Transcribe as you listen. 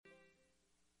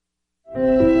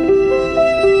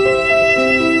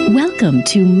Welcome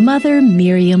to Mother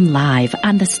Miriam Live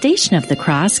on the Station of the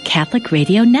Cross Catholic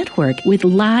Radio Network with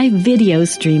live video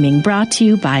streaming brought to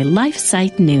you by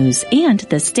LifeSite News and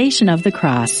the Station of the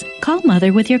Cross. Call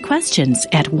Mother with your questions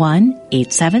at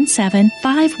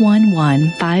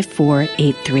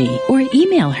 1-877-511-5483 or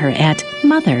email her at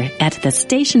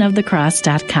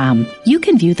mother@thestationofthecross.com. You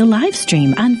can view the live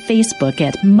stream on Facebook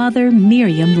at Mother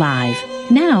Miriam Live.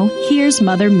 Now, here's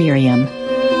Mother Miriam.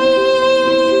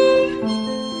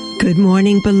 Good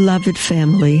morning, beloved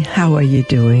family. How are you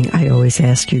doing? I always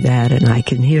ask you that, and I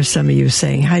can hear some of you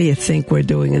saying, how do you think we're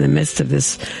doing in the midst of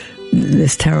this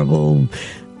terrible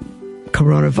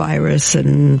coronavirus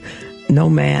and no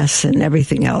mass and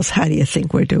everything else? How do you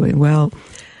think we're doing? Well,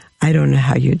 I don't know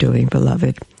how you're doing,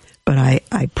 beloved, but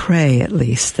I pray at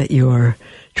least that you're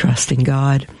trusting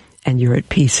God and you're at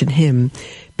peace in Him,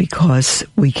 because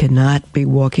we cannot be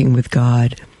walking with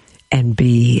God and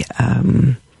be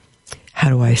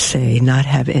not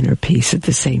have inner peace at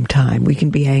the same time. We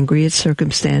can be angry at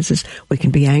circumstances. We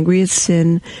can be angry at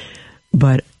sin.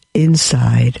 But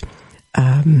inside,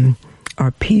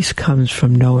 our peace comes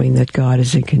from knowing that God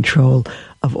is in control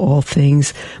of all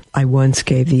things. I once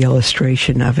gave the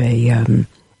illustration of a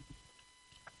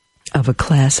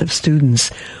class of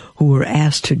students who were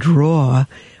asked to draw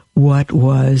what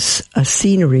was a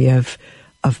scenery of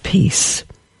peace.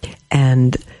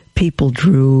 And people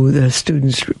drew, the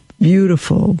students,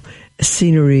 beautiful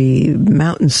scenery,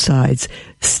 mountainsides,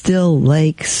 still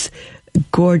lakes,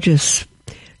 gorgeous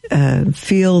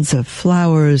fields of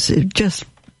flowers, just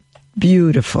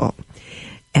beautiful.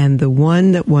 And the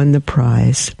one that won the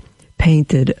prize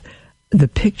painted the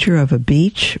picture of a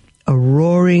beach, a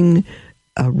roaring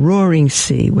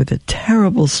sea with a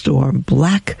terrible storm,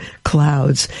 black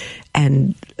clouds,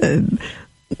 and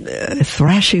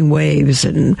thrashing waves,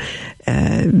 and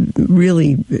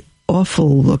really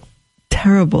awful, looked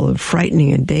terrible and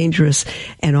frightening and dangerous.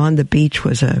 And on the beach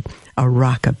was a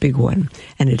rock, a big one,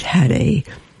 and it had a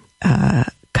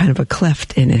kind of a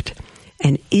cleft in it.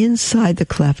 And inside the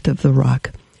cleft of the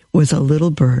rock was a little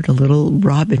bird, a little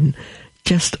robin,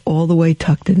 just all the way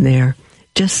tucked in there,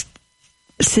 just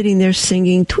sitting there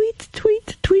singing, tweet,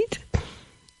 tweet, tweet.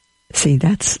 See,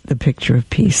 that's the picture of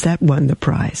peace. That won the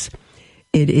prize.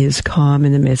 It is calm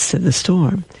in the midst of the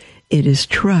storm. It is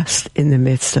trust in the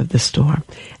midst of the storm.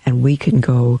 And we can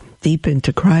go deep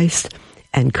into Christ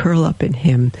and curl up in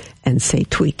Him and say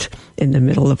tweet in the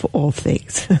middle of all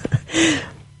things.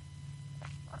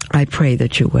 I pray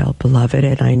that you're well, beloved,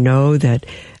 and I know that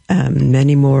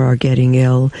many more are getting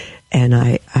ill, and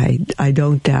I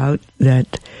don't doubt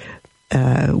that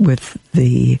with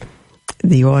the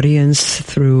audience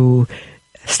through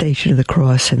Station of the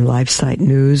Cross and LifeSite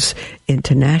News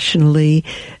internationally,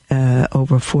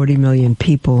 over 40 million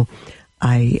people,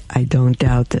 I don't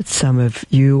doubt that some of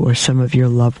you or some of your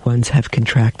loved ones have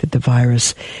contracted the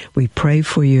virus. We pray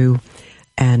for you,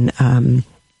 and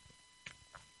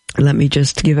let me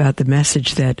just give out the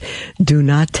message that do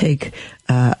not take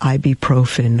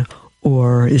ibuprofen,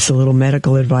 or it's a little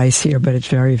medical advice here, but it's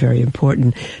very, very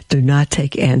important. Do not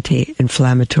take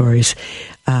anti-inflammatories,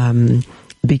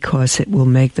 because it will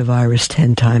make the virus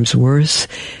 10 times worse.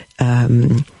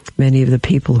 Many of the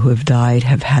people who have died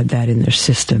have had that in their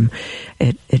system.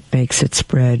 It makes it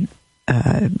spread.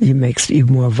 It makes you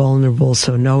more vulnerable.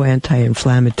 So no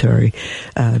anti-inflammatory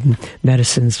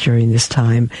medicines during this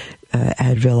time.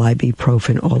 Advil,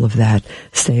 ibuprofen, all of that.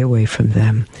 Stay away from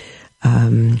them.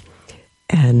 And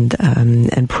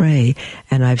pray.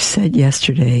 And I've said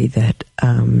yesterday that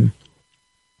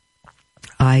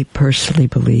I personally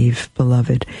believe,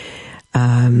 beloved,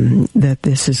 that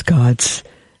this is God's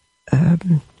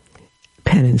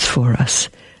penance for us,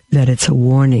 that it's a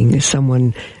warning.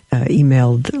 Someone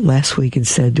emailed last week and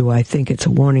said, do I think it's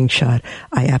a warning shot?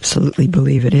 I absolutely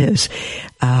believe it is.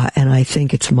 And I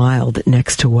think it's mild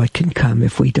next to what can come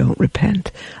if we don't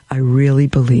repent. I really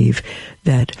believe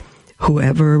that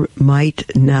whoever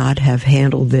might not have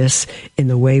handled this in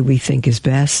the way we think is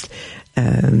best,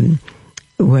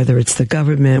 whether it's the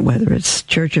government, whether it's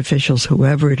church officials,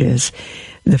 whoever it is,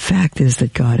 the fact is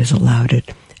that God has allowed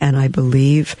it. And I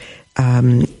believe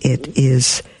it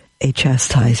is a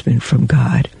chastisement from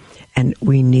God. And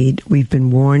we've been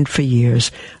warned for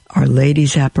years, Our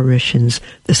Lady's apparitions,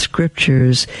 the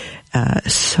scriptures,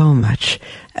 so much.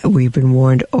 We've been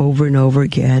warned over and over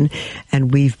again,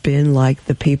 and we've been like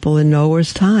the people in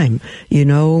Noah's time. You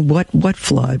know, what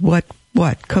flood? What?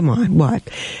 Come on, what?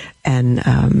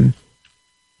 And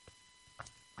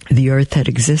the earth had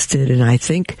existed, and I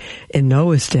think in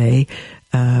Noah's day,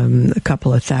 a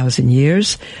couple of thousand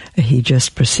years, he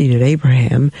just preceded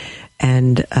Abraham,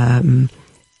 and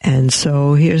And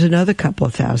so here's another couple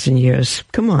of thousand years.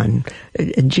 Come on.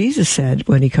 And Jesus said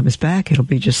when he comes back, it'll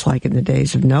be just like in the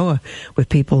days of Noah, with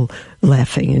people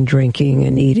laughing and drinking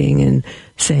and eating and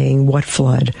saying, what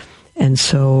flood? And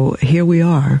so here we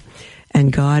are.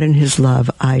 And God in his love,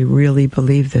 I really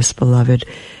believe this, beloved,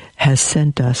 has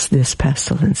sent us this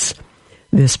pestilence,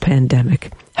 this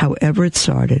pandemic, however it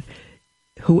started,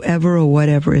 whoever or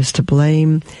whatever is to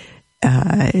blame,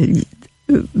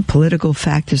 political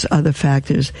factors, other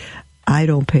factors, I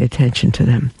don't pay attention to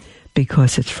them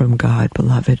because it's from God,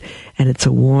 beloved, and it's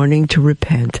a warning to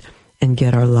repent and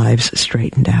get our lives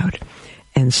straightened out.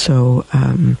 And so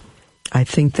I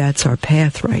think that's our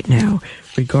path right now.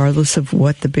 Regardless of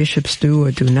what the bishops do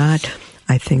or do not,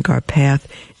 I think our path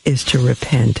is to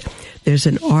repent. There's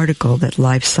an article that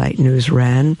LifeSite News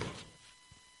ran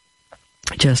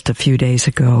just a few days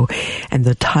ago, and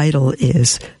the title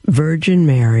is Virgin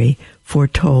Mary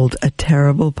foretold a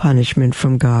terrible punishment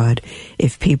from God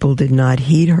if people did not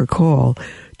heed her call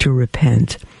to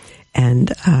repent.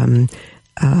 And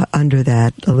under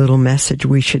that, a little message: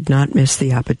 we should not miss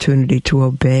the opportunity to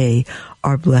obey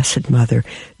our Blessed Mother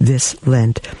this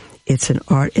Lent. It's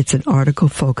an article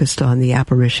focused on the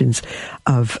apparitions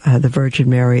of the Virgin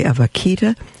Mary of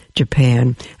Akita,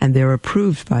 Japan, and they're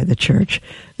approved by the Church.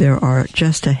 There are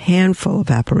just a handful of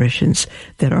apparitions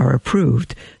that are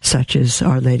approved, such as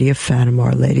Our Lady of Fatima,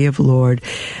 Our Lady of Lourdes,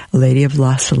 Lady of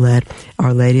La Salette,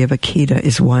 Our Lady of Akita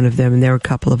is one of them, and there are a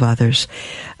couple of others.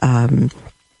 And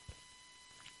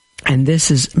this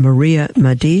is Maria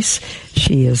Madis.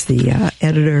 She is the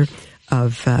editor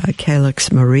of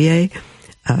Calyx Mariae,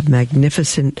 a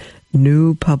magnificent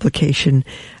new publication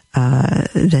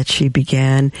that she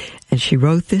began, and she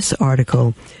wrote this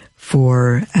article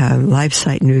for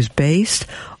LifeSite News based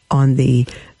on the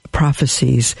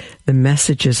prophecies, the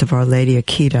messages of Our Lady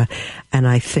Akita, and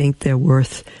I think they're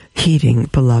worth heeding,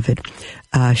 beloved.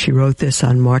 She wrote this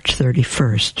on March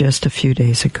 31st, just a few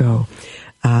days ago.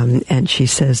 And she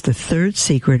says, the third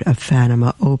secret of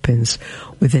Fatima opens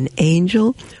with an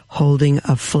angel holding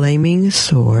a flaming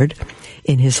sword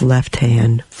in his left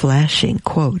hand, flashing,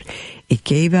 quote, it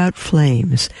gave out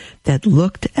flames that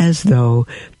looked as though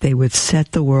they would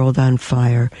set the world on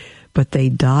fire, but they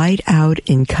died out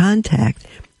in contact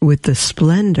with the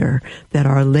splendor that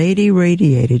Our Lady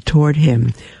radiated toward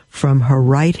him from her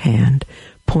right hand.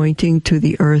 Pointing to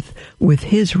the earth with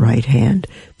his right hand,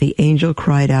 the angel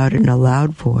cried out in a loud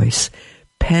voice,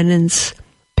 penance,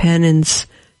 penance,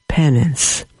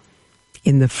 penance.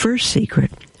 In the first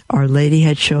secret, Our Lady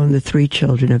had shown the three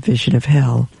children a vision of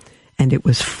hell, and it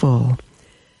was full.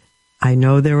 I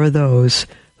know there are those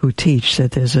who teach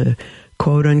that there's a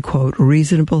quote-unquote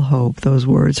reasonable hope. Those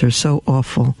words are so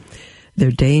awful.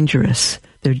 They're dangerous.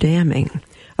 They're damning.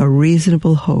 A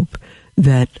reasonable hope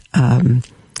that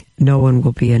no one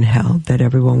will be in hell, that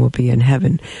everyone will be in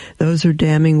heaven. Those are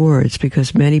damning words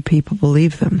because many people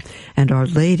believe them. And Our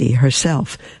Lady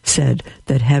herself said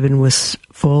that heaven was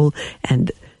full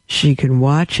and she can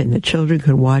watch and the children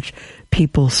can watch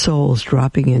people's souls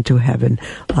dropping into heaven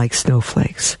like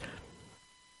snowflakes.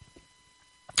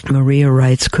 Maria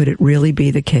writes, could it really be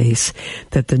the case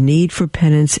that the need for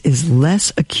penance is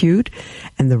less acute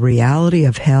and the reality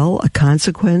of hell, a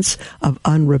consequence of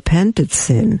unrepented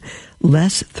sin,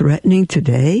 less threatening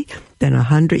today than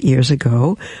 100 years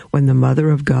ago when the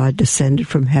Mother of God descended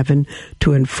from heaven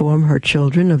to inform her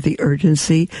children of the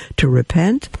urgency to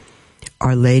repent?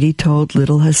 Our Lady told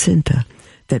little Jacinta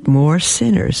that more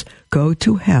sinners go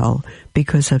to hell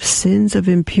because of sins of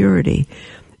impurity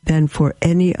than for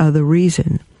any other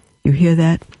reason. You hear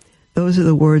that? Those are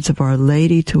the words of Our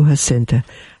Lady to Jacinta.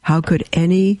 How could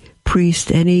any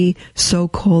priest, any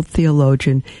so-called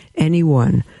theologian,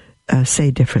 anyone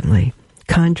say differently,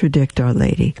 contradict Our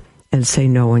Lady and say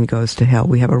no one goes to hell?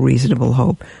 We have a reasonable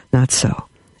hope. Not so.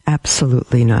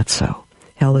 Absolutely not so.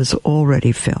 Hell is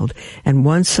already filled. And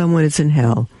once someone is in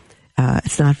hell,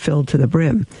 it's not filled to the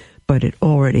brim, but it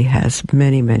already has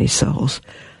many, many souls.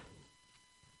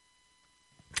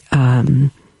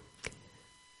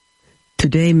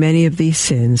 Today, many of these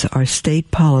sins are state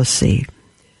policy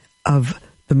of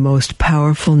the most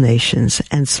powerful nations,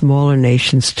 and smaller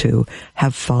nations too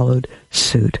have followed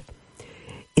suit.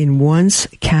 In once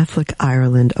Catholic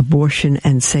Ireland, abortion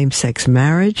and same-sex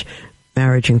marriage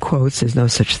in quotes, there's no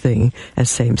such thing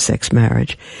as same-sex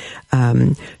marriage,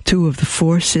 two of the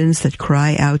four sins that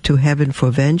cry out to heaven for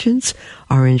vengeance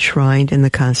are enshrined in the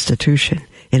Constitution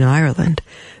in Ireland.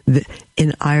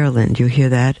 In Ireland, you hear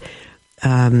that?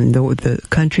 The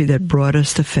country that brought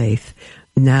us to faith,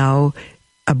 now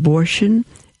abortion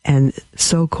and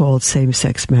so-called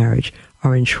same-sex marriage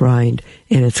are enshrined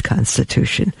in its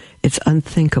constitution. It's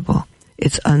unthinkable.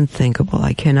 It's unthinkable.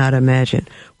 I cannot imagine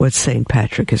what St.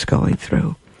 Patrick is going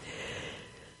through.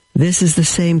 This is the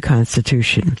same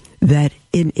Constitution that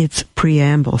in its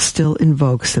preamble still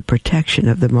invokes the protection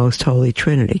of the Most Holy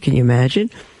Trinity. Can you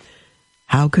imagine?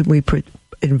 How could we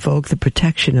invoke the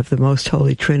protection of the Most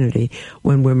Holy Trinity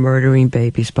when we're murdering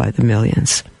babies by the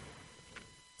millions?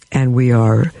 And we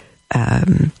are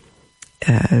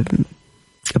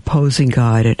opposing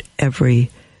God at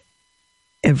every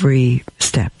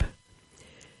step.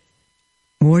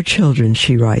 More children,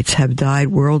 she writes, have died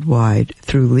worldwide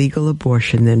through legal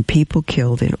abortion than people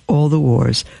killed in all the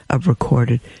wars of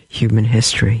recorded human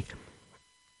history.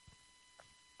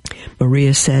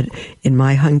 Maria said, in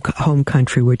my home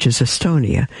country, which is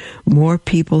Estonia, more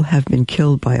people have been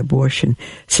killed by abortion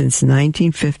since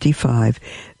 1955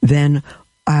 than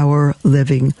our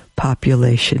living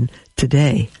population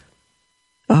today.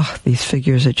 Oh, these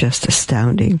figures are just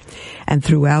astounding. And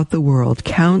throughout the world,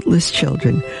 countless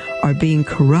children are being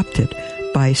corrupted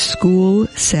by school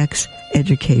sex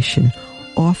education,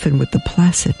 often with the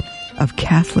placet of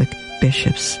Catholic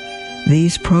bishops.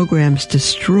 These programs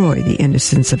destroy the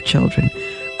innocence of children,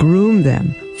 groom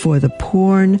them for the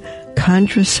porn,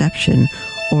 contraception,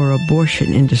 or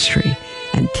abortion industry,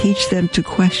 and teach them to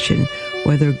question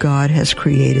whether God has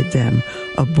created them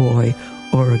a boy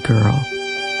or a girl.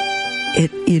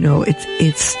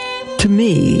 It's to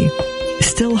me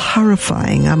still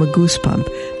horrifying. I'm a goosebump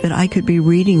that I could be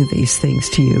reading these things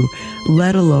to you,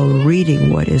 let alone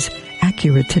reading what is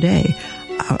accurate today.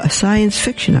 A science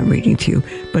fiction I'm reading to you,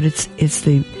 but it's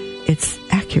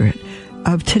accurate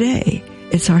of today.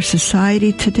 It's our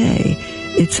society today.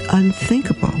 It's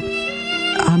unthinkable.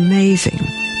 Amazing.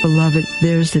 Beloved,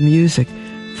 there's the music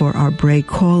for our break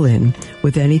call-in.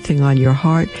 With anything on your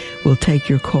heart, we'll take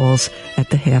your calls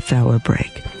at the half-hour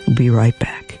break. We'll be right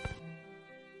back.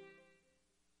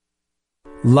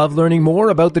 Love learning more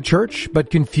about the church, but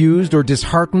confused or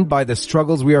disheartened by the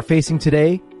struggles we are facing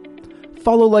today?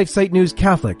 Follow LifeSite News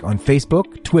Catholic on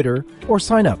Facebook, Twitter, or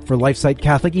sign up for LifeSite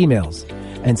Catholic emails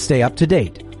and stay up to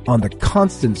date on the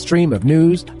constant stream of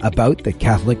news about the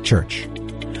Catholic Church.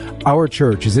 Our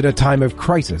church is in a time of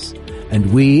crisis,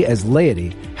 and we as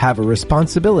laity have a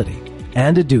responsibility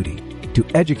and a duty to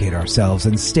educate ourselves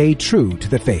and stay true to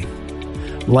the faith.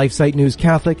 LifeSite News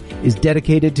Catholic is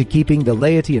dedicated to keeping the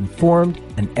laity informed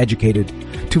and educated.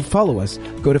 To follow us,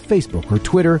 go to Facebook or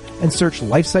Twitter and search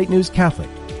LifeSite News Catholic.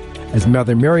 As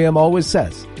Mother Miriam always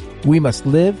says, we must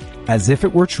live as if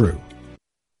it were true.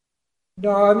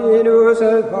 Dominus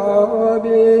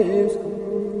vobis,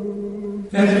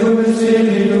 et cum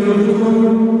Spiritum,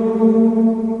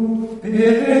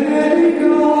 benedicamus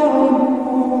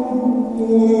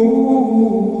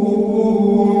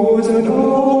Domino.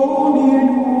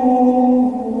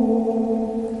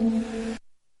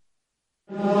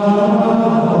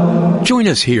 Join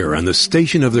us here on the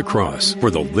Station of the Cross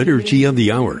for the Liturgy of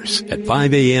the Hours at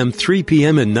 5 a.m., 3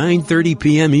 p.m., and 9:30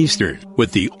 p.m. Eastern,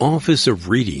 with the Office of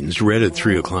Readings read at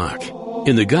 3 o'clock.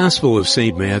 In the Gospel of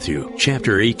St. Matthew,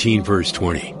 chapter 18, verse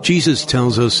 20, Jesus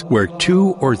tells us, where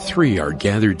 2 or 3 are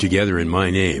gathered together in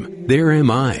my name, there am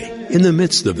I, in the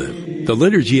midst of them. The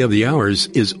Liturgy of the Hours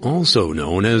is also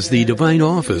known as the Divine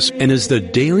Office and is the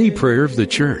daily prayer of the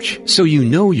Church. So you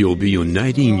know you'll be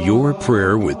uniting your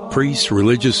prayer with priests,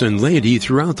 religious, and laity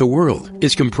throughout the world.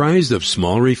 It's comprised of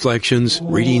small reflections,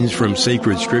 readings from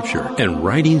sacred scripture, and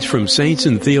writings from saints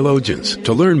and theologians.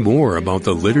 To learn more about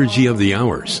the Liturgy of the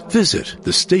Hours, visit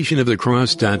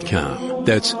thestationofthecross.com.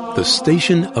 That's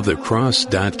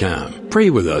thestationofthecross.com. Pray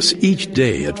with us each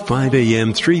day at 5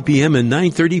 a.m., 3 p.m., and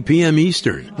 9:30 p.m.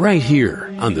 Eastern, right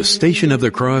here on the Station of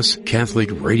the Cross Catholic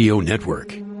Radio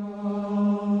Network.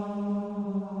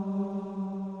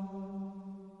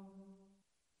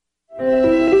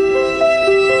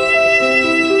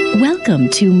 Welcome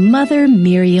to Mother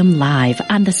Miriam Live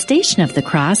on the Station of the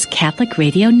Cross Catholic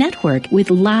Radio Network, with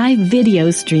live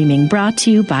video streaming brought to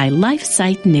you by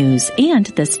LifeSite News and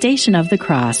the Station of the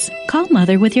Cross. Call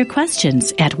Mother with your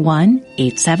questions at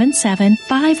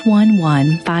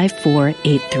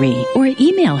 1-877-511-5483 or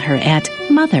email her at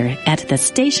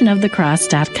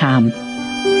mother@thestationofthecross.com.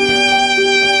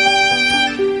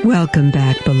 Welcome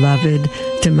back, beloved,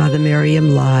 to Mother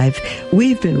Miriam Live.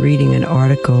 We've been reading an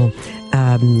article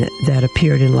that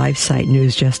appeared in LifeSite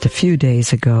News just a few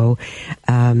days ago,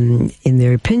 in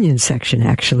their opinion section,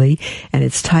 actually, and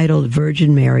it's titled,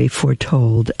 Virgin Mary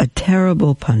Foretold a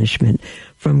Terrible Punishment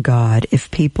from God if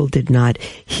People Did Not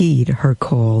Heed Her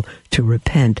Call to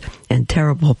Repent. And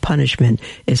terrible punishment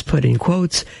is put in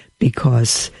quotes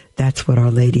because that's what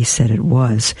Our Lady said it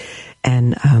was.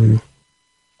 And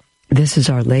this is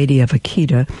Our Lady of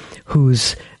Akita,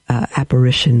 whose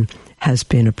apparition has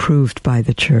been approved by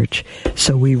the church.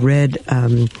 So we read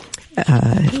a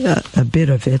bit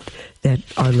of it, that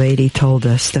Our Lady told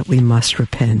us that we must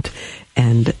repent,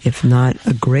 and if not,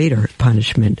 a greater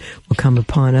punishment will come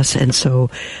upon us. And so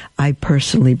I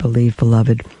personally believe,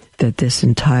 beloved, that this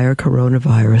entire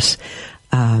coronavirus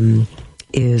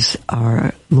is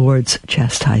our Lord's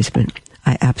chastisement.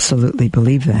 I absolutely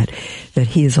believe that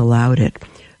He has allowed it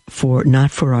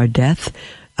not for our death.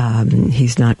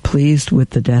 He's not pleased with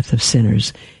the death of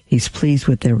sinners. He's pleased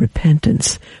with their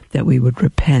repentance, that we would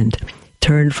repent,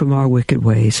 turn from our wicked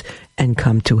ways, and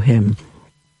come to Him.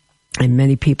 And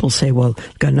many people say, well,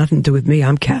 got nothing to do with me.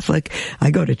 I'm Catholic. I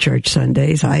go to church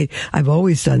Sundays. I've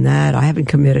always done that. I haven't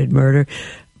committed murder.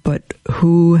 But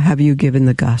who have you given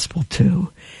the gospel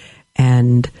to?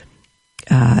 And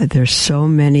there's so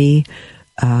many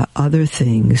other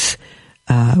things.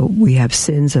 We have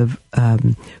sins of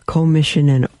commission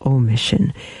and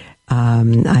omission.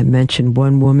 I mentioned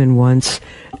one woman once,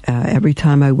 every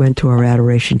time I went to our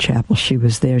adoration chapel, she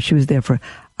was there. She was there for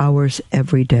hours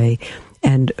every day.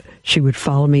 And she would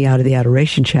follow me out of the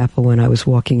adoration chapel when I was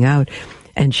walking out,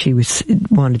 and she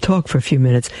wanted to talk for a few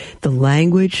minutes. The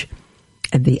language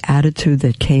and the attitude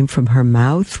that came from her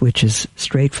mouth, which is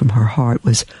straight from her heart,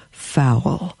 was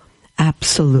foul,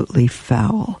 absolutely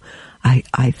foul.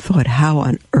 I thought, how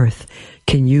on earth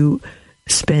can you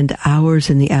spend hours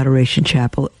in the adoration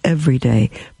chapel every day,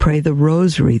 pray the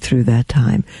rosary through that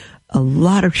time?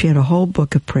 She had a whole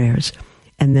book of prayers,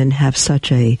 and then have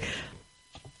such an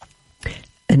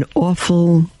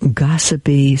awful,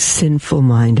 gossipy, sinful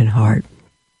mind and heart.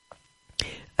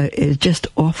 It's just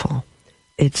awful.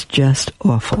 It's just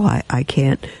awful. I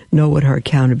can't know what her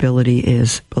accountability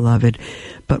is, beloved,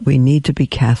 but we need to be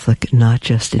Catholic, not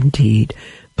just in deed,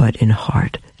 but in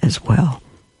heart as well.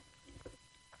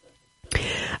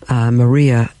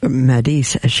 Maria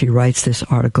Madis, as she writes this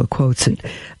article, quotes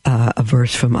a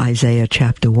verse from Isaiah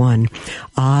chapter 1.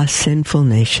 Ah, sinful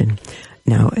nation.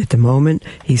 Now, at the moment,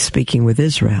 he's speaking with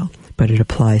Israel, but it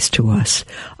applies to us.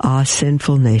 Ah,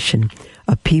 sinful nation,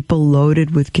 a people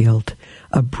loaded with guilt,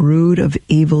 a brood of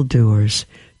evildoers,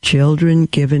 children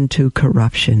given to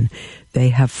corruption. They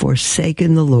have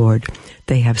forsaken the Lord.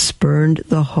 They have spurned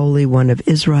the Holy One of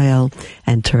Israel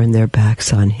and turned their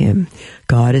backs on Him.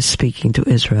 God is speaking to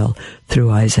Israel through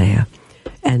Isaiah,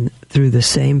 and through the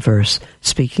same verse,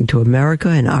 speaking to America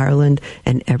and Ireland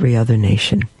and every other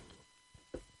nation.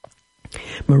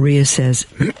 Maria says,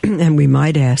 and we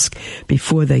might ask,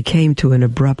 before they came to an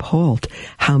abrupt halt,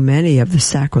 how many of the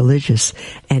sacrilegious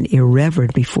and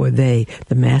irreverent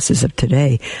the masses of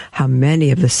today, how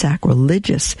many of the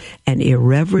sacrilegious and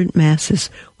irreverent masses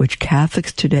which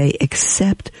Catholics today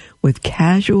accept with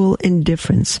casual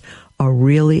indifference are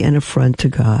really an affront to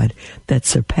God that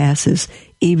surpasses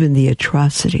even the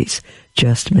atrocities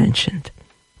just mentioned.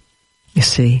 You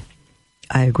see,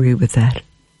 I agree with that.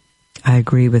 I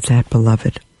agree with that,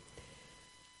 beloved.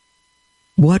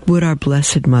 What would our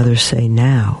Blessed Mother say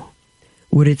now?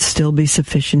 Would it still be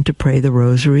sufficient to pray the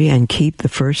Rosary and keep the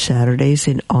first Saturdays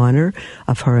in honor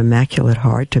of her Immaculate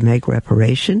Heart to make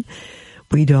reparation?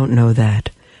 We don't know that,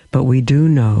 but we do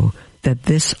know that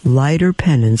this lighter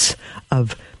penance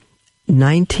of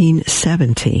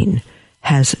 1917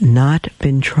 has not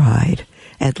been tried,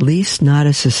 at least not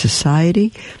as a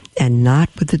society, and not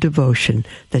with the devotion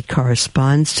that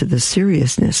corresponds to the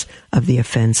seriousness of the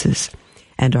offenses.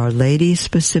 And Our Lady's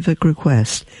specific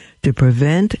request to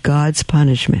prevent God's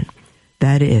punishment,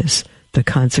 that is, the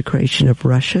consecration of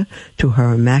Russia to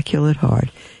her Immaculate Heart,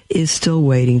 is still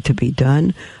waiting to be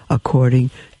done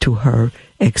according to her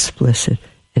explicit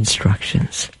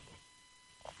instructions.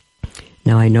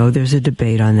 Now, I know there's a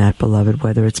debate on that, beloved,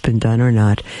 whether it's been done or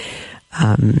not.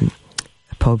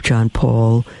 Pope John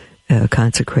Paul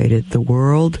consecrated the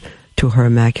world to her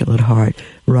Immaculate Heart.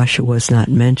 Russia was not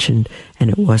mentioned, and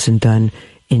it wasn't done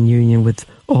in union with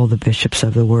all the bishops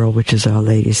of the world, which is Our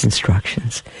Lady's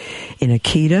instructions. In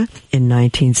Akita, in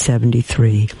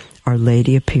 1973, Our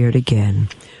Lady appeared again.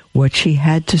 What she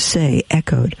had to say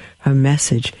echoed her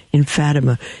message in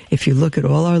Fatima. If you look at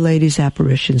all Our Lady's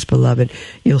apparitions, beloved,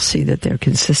 you'll see that they're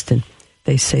consistent.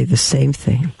 They say the same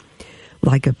thing.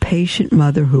 Like a patient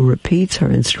mother who repeats her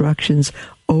instructions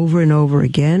over and over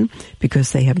again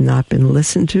because they have not been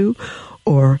listened to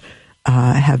or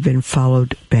have been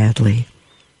followed badly.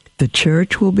 The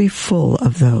church will be full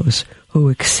of those who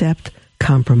accept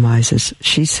compromises,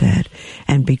 she said,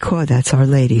 and because that's Our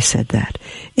Lady said that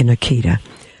in Akita.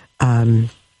 And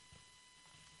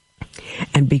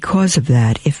because of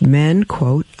that, if men,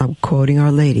 quote, I'm quoting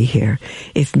Our Lady here,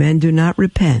 if men do not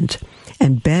repent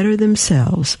and better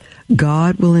themselves,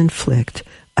 God will inflict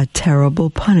a terrible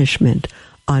punishment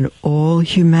on all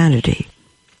humanity,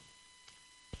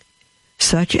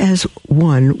 such as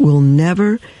one will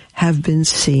never have been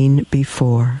seen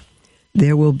before.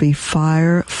 There will be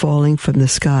fire falling from the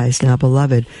skies. Now,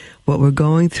 beloved, what we're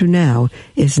going through now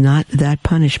is not that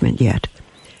punishment yet.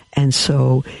 And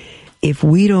so, if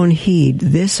we don't heed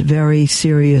this very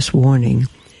serious warning,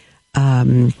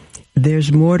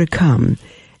 there's more to come.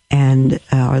 And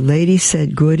Our Lady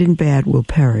said good and bad will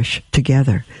perish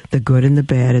together. The good and the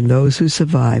bad, and those who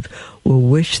survive will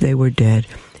wish they were dead.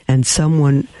 And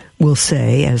someone will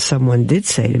say, as someone did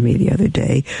say to me the other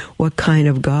day, what kind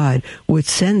of God would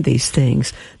send these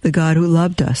things? The God who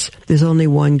loved us. There's only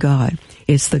one God.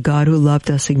 It's the God who loved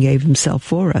us and gave himself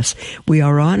for us. We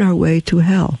are on our way to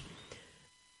hell.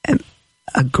 And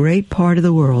a great part of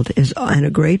the world is, and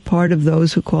a great part of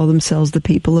those who call themselves the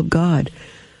people of God.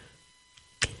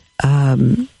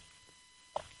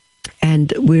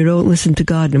 And we don't listen to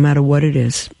God no matter what it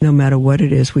is. No matter what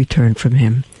it is, we turn from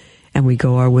him and we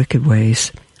go our wicked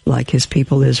ways like his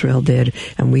people Israel did,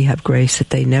 and we have grace that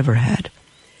they never had.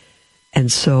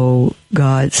 And so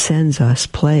God sends us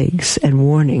plagues and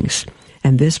warnings.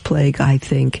 And this plague, I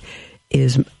think,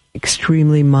 is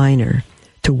extremely minor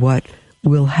to what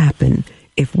will happen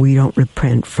if we don't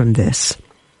repent from this.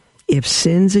 If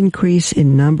sins increase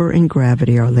in number and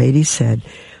gravity, Our Lady said,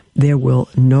 there will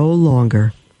be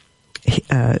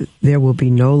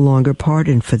no longer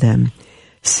pardon for them.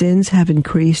 Sins have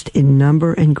increased in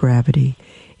number and gravity.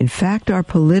 In fact, our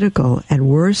political and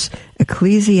worse,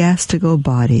 ecclesiastical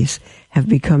bodies have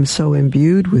become so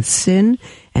imbued with sin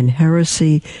and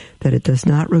heresy that it does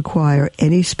not require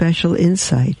any special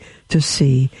insight to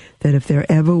see that if there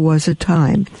ever was a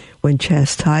time when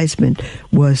chastisement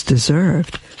was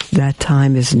deserved, that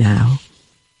time is now.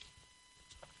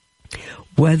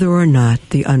 Whether or not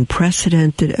the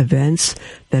unprecedented events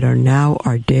that are now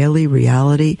our daily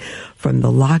reality, from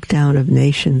the lockdown of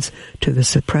nations to the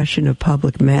suppression of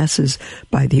public masses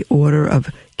by the order of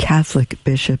Catholic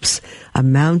bishops,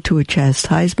 amount to a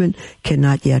chastisement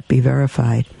cannot yet be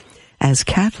verified. As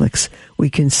Catholics,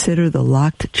 we consider the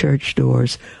locked church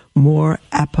doors more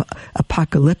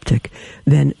apocalyptic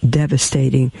than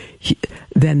the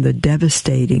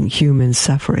devastating human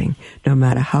suffering, no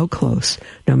matter how close,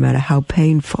 no matter how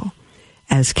painful.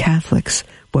 As Catholics,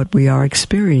 what we are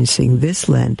experiencing this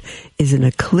Lent is an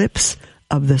eclipse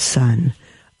of the sun,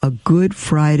 a Good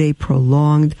Friday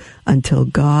prolonged until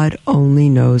God only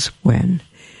knows when.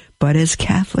 But as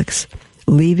Catholics,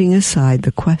 leaving aside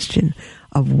the question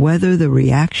of whether the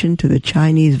reaction to the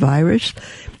Chinese virus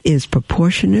is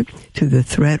proportionate to the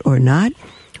threat or not,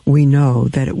 we know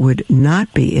that it would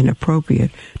not be inappropriate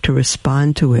to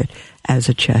respond to it as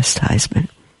a chastisement.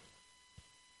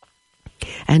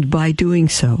 And by doing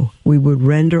so, we would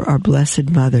render our Blessed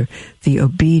Mother the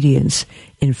obedience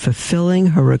in fulfilling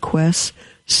her requests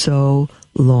so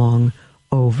long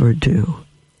overdue.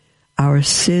 Our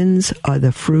sins are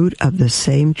the fruit of the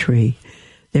same tree.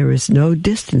 There is no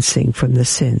distancing from the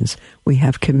sins we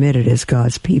have committed as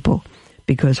God's people,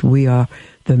 because we are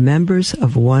the members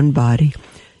of one body.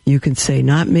 You can say,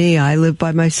 not me, I live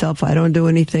by myself, I don't do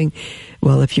anything.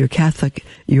 Well, if you're Catholic,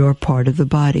 you're part of the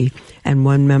body, and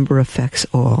one member affects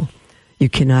all. You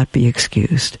cannot be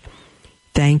excused.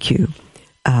 Thank you.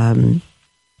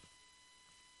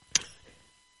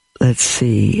 Let's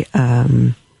see.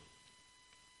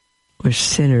 We're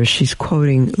sinners. She's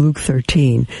quoting Luke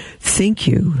 13. Think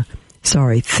you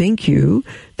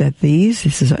that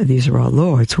these are our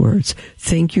Lord's words.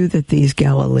 Think you that these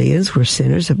Galileans were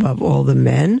sinners above all the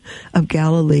men of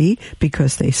Galilee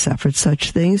because they suffered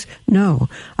such things? No,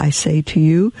 I say to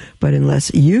you, but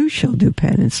unless you shall do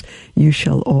penance, you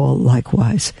shall all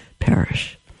likewise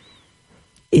perish.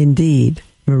 Indeed,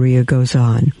 Maria goes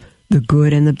on, the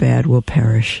good and the bad will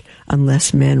perish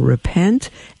unless men repent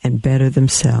and better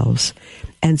themselves.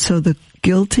 And so the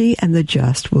guilty and the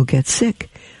just will get sick,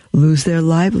 lose their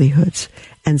livelihoods,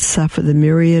 and suffer the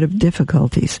myriad of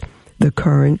difficulties the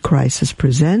current crisis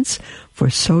presents for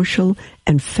social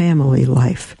and family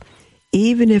life.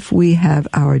 Even if we have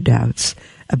our doubts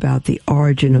about the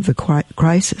origin of the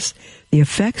crisis, the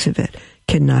effects of it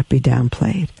cannot be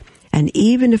downplayed. And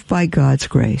even if by God's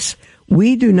grace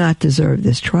we do not deserve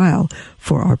this trial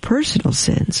for our personal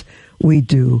sins, we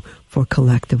do for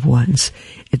collective ones.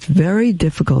 It's very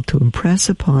difficult to impress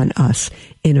upon us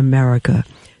in America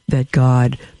that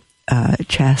God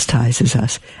chastises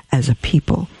us as a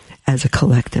people, as a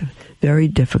collective. Very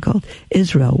difficult.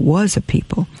 Israel was a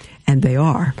people, and they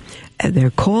are. They're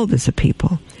called as a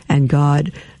people, and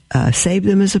God saved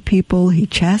them as a people. He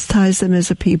chastised them as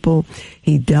a people.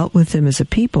 He dealt with them as a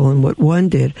people, and what one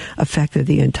did affected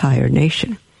the entire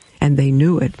nation, and they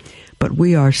knew it. But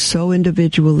we are so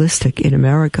individualistic in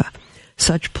America.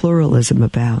 Such pluralism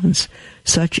abounds,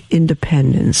 such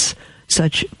independence,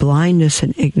 such blindness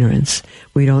and ignorance.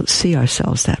 We don't see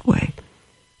ourselves that way.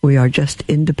 We are just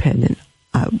independent.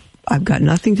 I've got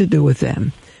nothing to do with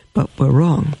them, but we're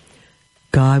wrong.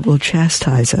 God will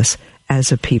chastise us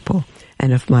as a people.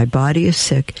 And if my body is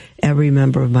sick, every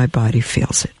member of my body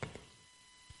feels it.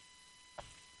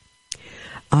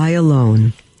 I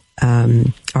alone,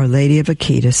 Our Lady of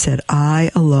Akita said, I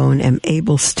alone am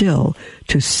able still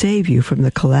to save you from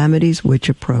the calamities which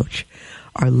approach.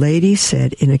 Our Lady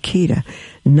said in Akita,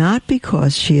 not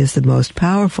because she is the most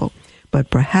powerful, but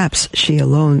perhaps she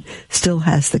alone still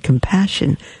has the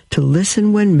compassion to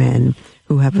listen when men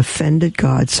who have offended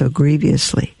God so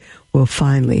grievously will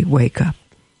finally wake up.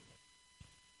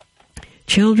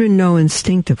 Children know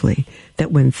instinctively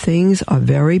that when things are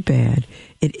very bad,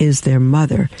 it is their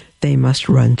mother they must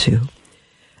run to.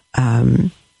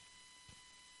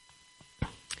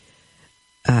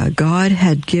 God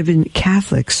had given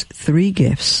Catholics 3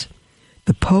 gifts: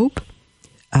 the Pope,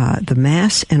 the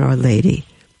Mass, and Our Lady.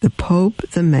 The Pope,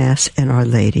 the Mass, and Our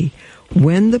Lady.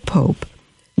 When the Pope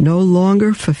no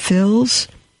longer fulfills,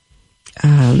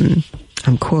 I'm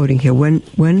quoting here, when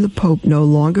the Pope no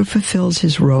longer fulfills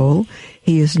his role,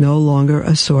 he is no longer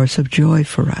a source of joy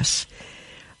for us.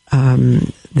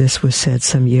 This was said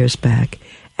some years back.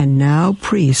 And now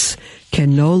priests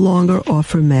can no longer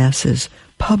offer masses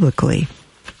publicly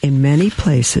in many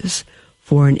places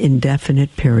for an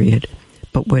indefinite period.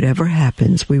 But whatever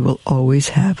happens, we will always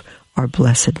have our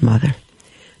Blessed Mother.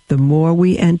 The more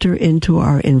we enter into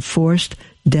our enforced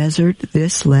desert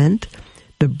this Lent,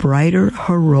 the brighter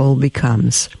her role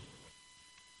becomes.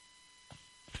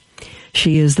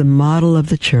 She is the model of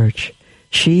the Church,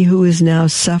 she who is now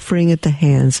suffering at the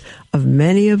hands of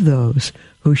many of those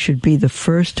who should be the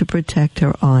first to protect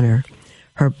her honor.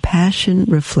 Her passion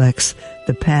reflects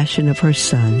the passion of her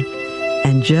Son,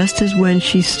 and just as when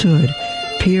she stood,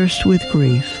 pierced with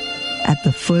grief, at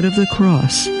the foot of the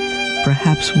cross,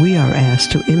 perhaps we are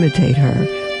asked to imitate her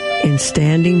in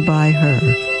standing by her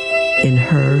in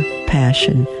her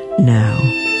passion now.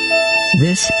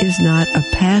 This is not a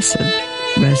passive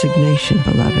resignation,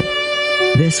 beloved.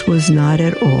 This was not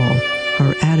at all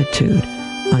her attitude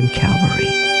on Calvary.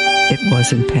 It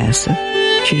wasn't passive.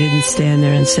 She didn't stand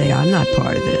there and say, I'm not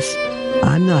part of this.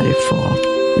 I'm not at fault.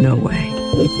 No way.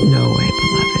 No way,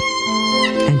 beloved.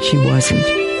 And she wasn't.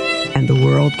 And the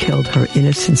world killed her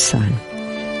innocent son.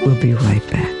 We'll be right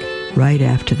back, right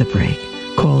after the break.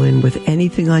 Call in with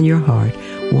anything on your heart,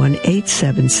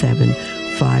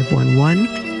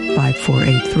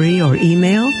 1-877-511-5483, or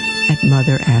email at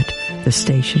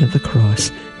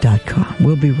mother@thestationofthecross.com.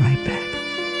 We'll be right back.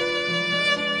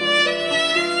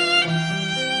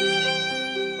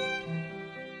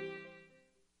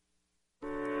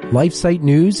 LifeSite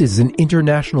News is an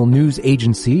international news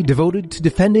agency devoted to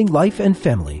defending life and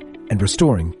family and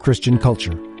restoring Christian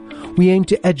culture. We aim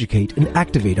to educate and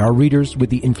activate our readers with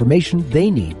the information they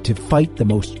need to fight the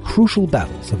most crucial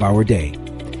battles of our day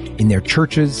in their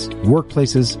churches,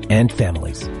 workplaces, and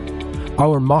families.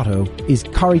 Our motto is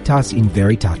Caritas in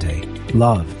Veritate,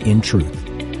 love in truth.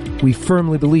 We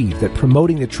firmly believe that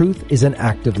promoting the truth is an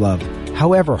act of love,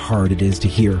 however hard it is to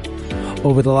hear.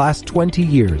 Over the last 20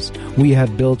 years, we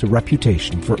have built a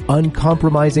reputation for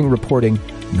uncompromising reporting,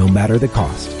 no matter the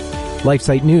cost.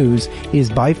 LifeSite News is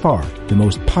by far the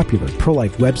most popular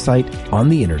pro-life website on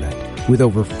the internet, with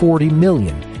over 40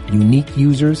 million unique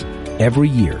users every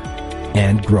year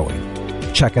and growing.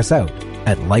 Check us out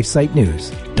at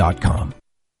lifesitenews.com.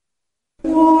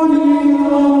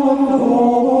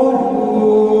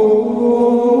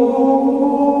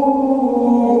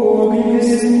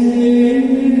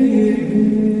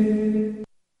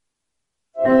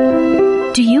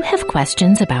 Do you have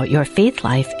questions about your faith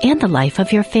life and the life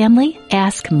of your family?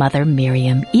 Ask Mother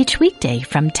Miriam each weekday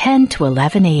from 10 to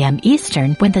 11 a.m.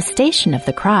 Eastern when the Station of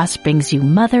the Cross brings you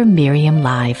Mother Miriam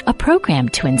Live, a program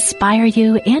to inspire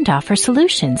you and offer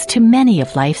solutions to many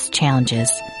of life's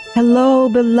challenges. Hello,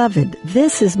 beloved.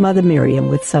 This is Mother Miriam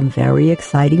with some very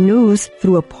exciting news.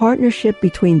 Through a partnership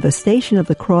between the Station of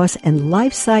the Cross and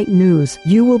LifeSite News,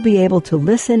 you will be able to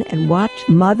listen and watch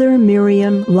Mother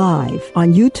Miriam live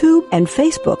on YouTube and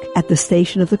Facebook at the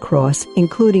Station of the Cross,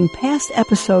 including past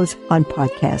episodes on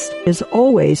podcast. As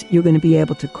always, you're going to be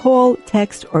able to call,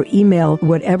 text, or email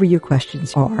whatever your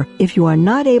questions are. If you are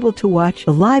not able to watch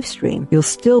the live stream, you'll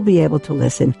still be able to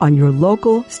listen on your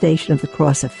local Station of the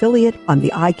Cross affiliate, on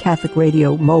the iCatholic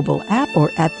Radio mobile app, or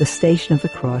at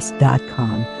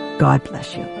thestationofthecross.com. God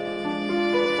bless you.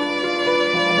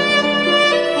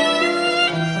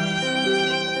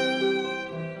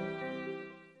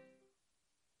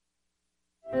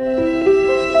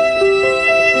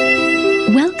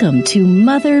 Welcome to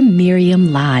Mother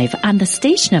Miriam Live on the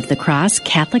Station of the Cross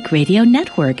Catholic Radio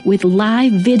Network with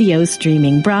live video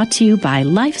streaming brought to you by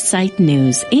LifeSite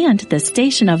News and the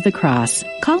Station of the Cross.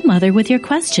 Call Mother with your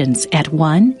questions at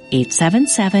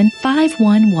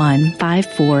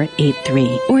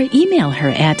 1-877-511-5483 or email her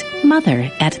at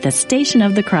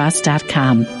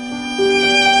mother@thestationofthecross.com.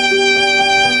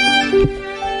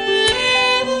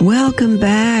 Welcome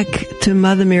back to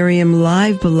Mother Miriam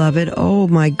Live, beloved. Oh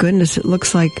my goodness, it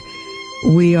looks like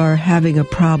we are having a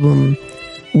problem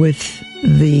with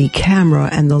the camera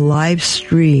and the live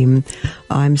stream.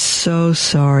 I'm so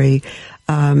sorry.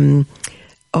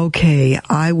 Okay,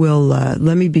 I will,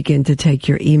 let me begin to take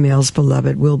your emails,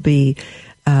 beloved. We'll be,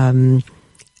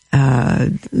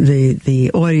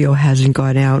 the audio hasn't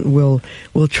gone out. We'll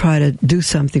try to do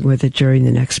something with it during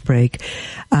the next break.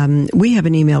 We have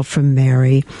an email from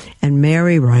Mary, and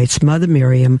Mary writes, Mother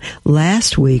Miriam,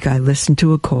 last week I listened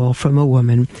to a call from a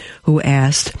woman who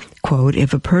asked, quote,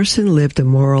 if a person lived a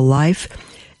moral life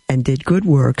and did good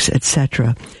works,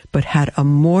 etc., but had a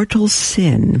mortal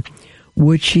sin,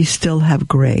 would she still have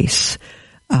grace,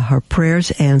 her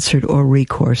prayers answered, or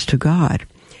recourse to God?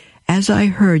 As I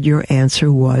heard, your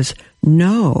answer was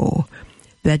no,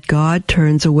 that God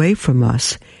turns away from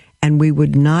us, and we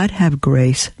would not have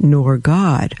grace nor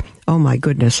God. Oh my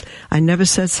goodness, I never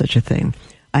said such a thing.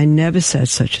 I never said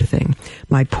such a thing.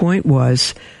 My point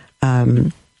was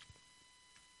that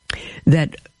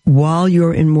while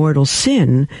you're in mortal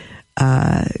sin,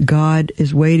 God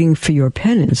is waiting for your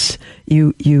penance.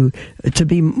 The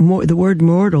word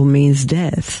mortal means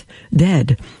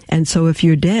dead. And so if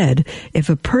you're dead, if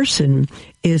a person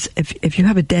is, if you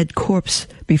have a dead corpse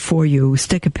before you,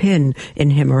 stick a pin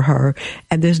in him or her,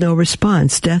 and there's no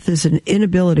response, death is an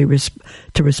inability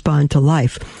to respond to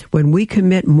life. When we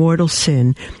commit mortal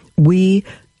sin, we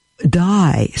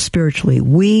die spiritually.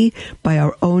 We, by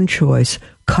our own choice,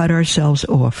 cut ourselves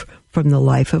off from the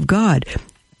life of God.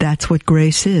 That's what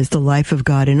grace is, the life of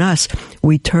God in us.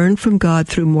 We turn from God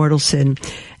through mortal sin,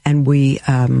 and we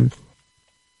are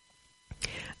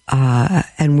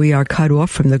cut off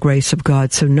from the grace of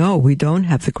God. So no, we don't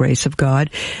have the grace of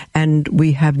God, and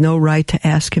we have no right to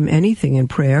ask Him anything in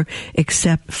prayer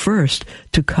except first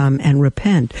to come and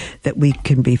repent, that we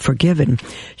can be forgiven.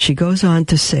 She goes on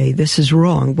to say, this is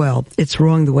wrong. Well, it's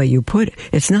wrong the way you put it.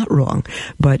 It's not wrong,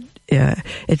 but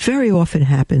it very often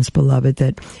happens, beloved,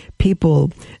 that people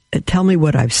tell me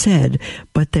what I've said,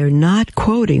 but they're not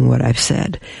quoting what I've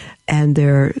said, and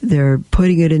they're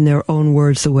putting it in their own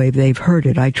words the way they've heard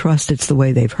it. I trust it's the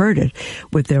way they've heard it,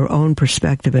 with their own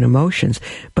perspective and emotions,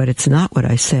 but it's not what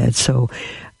I said. So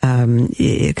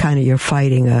you're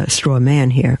fighting a straw man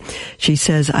here. She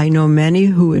says, I know many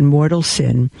who in mortal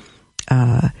sin,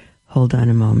 hold on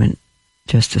a moment,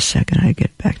 just a second, I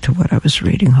get back to what I was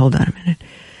reading. Hold on a minute.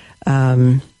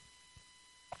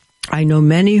 I know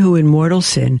many who in mortal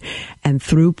sin and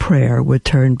through prayer would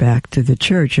turn back to the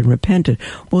church and repented.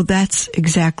 Well, that's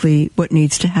exactly what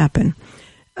needs to happen.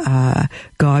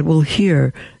 God will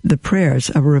hear the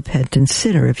prayers of a repentant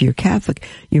sinner. If you're Catholic,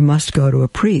 you must go to a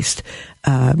priest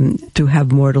to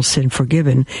have mortal sin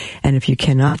forgiven. And if you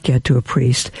cannot get to a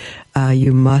priest,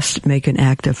 you must make an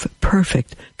act of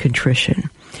perfect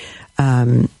contrition.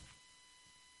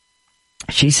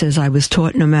 She says, I was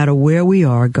taught no matter where we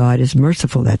are, God is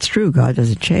merciful. That's true. God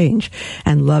doesn't change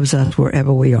and loves us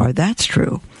wherever we are. That's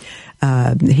true.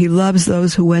 He loves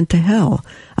those who went to hell.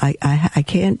 I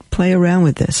can't play around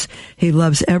with this. He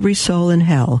loves every soul in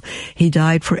hell. He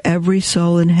died for every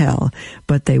soul in hell,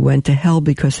 but they went to hell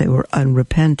because they were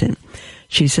unrepentant.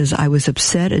 She says, I was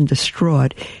upset and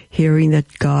distraught hearing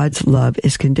that God's love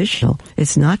is conditional.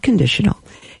 It's not conditional.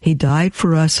 He died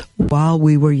for us while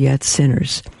we were yet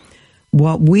sinners.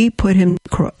 While we put Him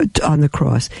on the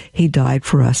cross, He died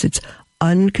for us. It's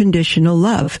unconditional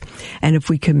love. And if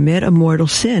we commit a mortal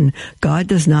sin, God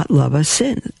does not love us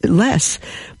less,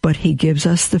 but He gives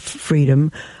us the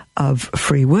freedom of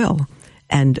free will.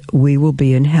 And we will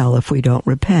be in hell if we don't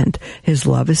repent. His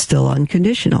love is still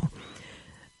unconditional.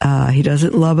 He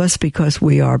doesn't love us because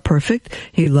we are perfect.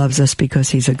 He loves us because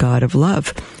He's a God of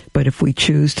love. But if we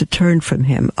choose to turn from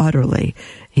Him utterly,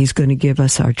 He's going to give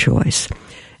us our choice.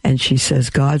 And she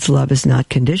says, God's love is not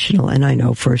conditional. And I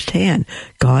know firsthand,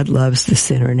 God loves the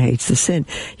sinner and hates the sin.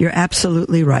 You're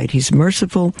absolutely right. He's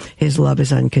merciful. His love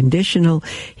is unconditional.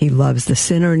 He loves the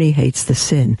sinner and He hates the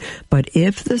sin. But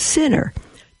if the sinner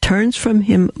turns from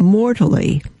Him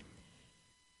mortally,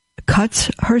 cuts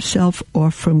herself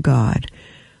off from God,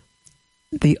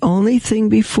 the only thing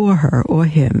before her or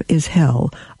him is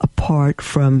hell apart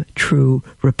from true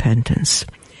repentance.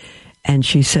 And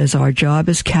she says, our job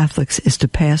as Catholics is to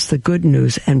pass the good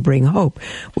news and bring hope.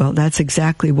 Well, that's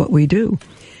exactly what we do.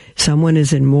 Someone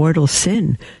is in mortal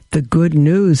sin. The good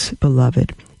news,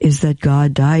 beloved, is that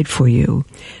God died for you.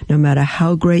 No matter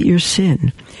how great your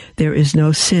sin, there is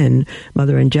no sin.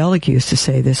 Mother Angelica used to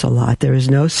say this a lot. There is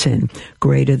no sin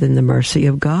greater than the mercy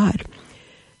of God.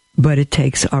 But it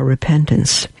takes our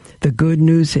repentance. The good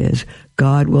news is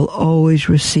God will always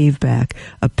receive back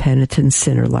a penitent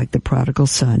sinner like the prodigal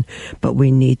son, but we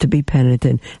need to be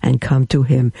penitent and come to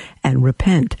him and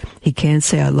repent. He can't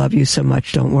say, I love you so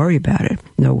much, don't worry about it.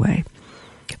 No way.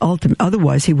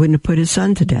 Otherwise, he wouldn't have put his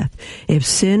son to death. If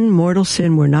sin, mortal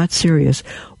sin, were not serious,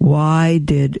 why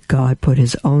did God put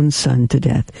his own son to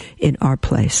death in our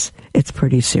place? It's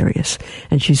pretty serious.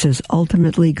 And she says,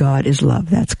 ultimately, God is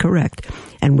love. That's correct.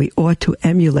 And we ought to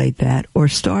emulate that or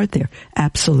start there.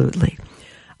 Absolutely.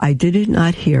 I did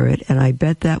not hear it, and I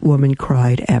bet that woman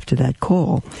cried after that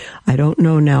call. I don't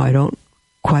know now. I don't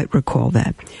quite recall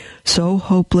that. So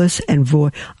hopeless and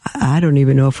void. I don't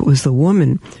even know if it was the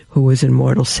woman who was in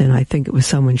mortal sin. I think it was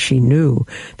someone she knew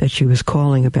that she was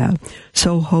calling about.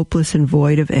 So hopeless and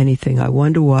void of anything. I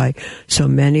wonder why so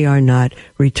many are not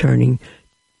returning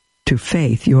to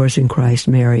faith. Yours in Christ,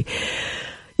 Mary.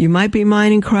 You might be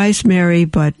mine in Christ, Mary,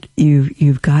 but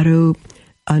you've got to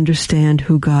understand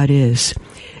who God is.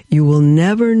 You will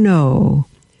never know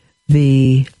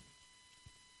the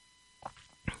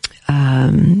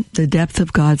depth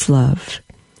of God's love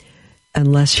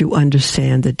unless you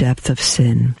understand the depth of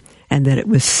sin and that it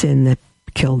was sin that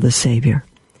killed the Savior.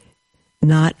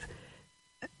 Not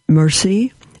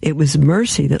mercy. It was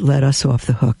mercy that let us off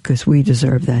the hook because we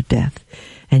deserve that death.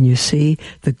 And you see,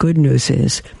 the good news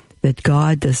is that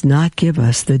God does not give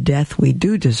us the death we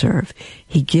do deserve.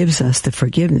 He gives us the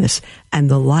forgiveness and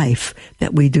the life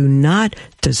that we do not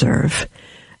deserve.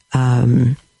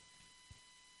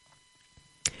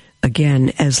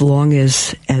 Again, as long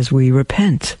as we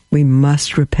repent, we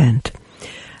must repent.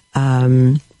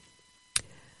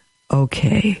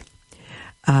 Okay.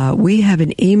 We have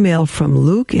an email from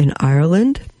Luke in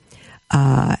Ireland,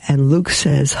 and Luke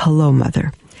says, hello,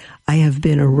 Mother. I have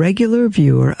been a regular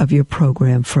viewer of your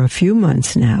program for a few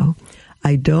months now.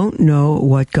 I don't know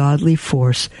what godly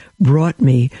force brought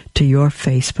me to your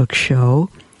Facebook show,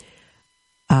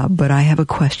 but I have a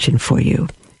question for you.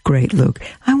 Great, Luke.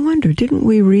 I wonder, didn't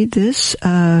we read this?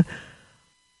 Hold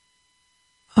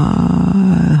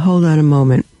on a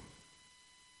moment.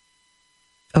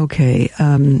 Okay,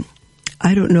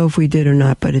 I don't know if we did or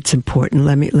not, but it's important.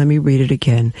 Let me read it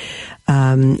again.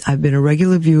 I've been a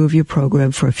regular viewer of your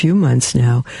program for a few months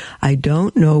now. I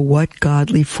don't know what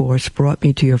godly force brought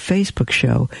me to your Facebook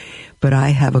show, but I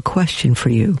have a question for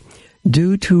you.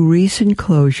 Due to recent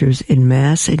closures in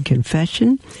Mass and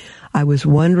confession, I was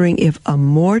wondering if a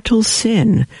mortal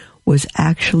sin was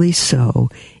actually so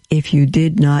if you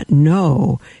did not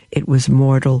know it was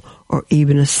mortal or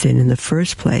even a sin in the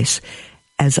first place,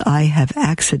 as I have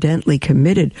accidentally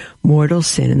committed mortal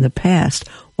sin in the past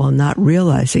while not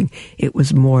realizing it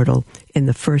was mortal in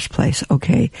the first place.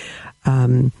 Okay,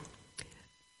 I'm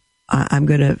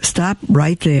going to stop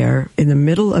right there in the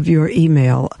middle of your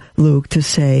email, Luke, to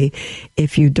say,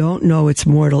 if you don't know it's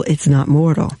mortal, it's not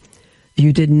mortal.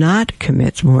 You did not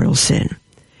commit mortal sin.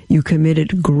 You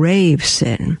committed grave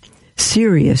sin,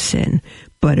 serious sin,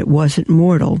 but it wasn't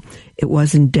mortal. It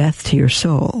wasn't death to your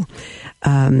soul.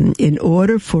 In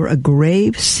order for a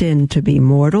grave sin to be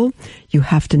mortal, you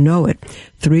have to know it.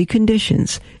 3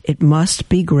 conditions. It must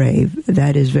be grave.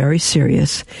 That is very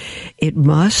serious. It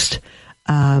must,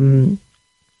 you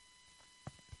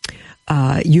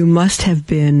must have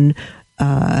been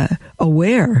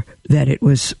aware that it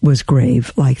was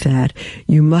grave like that.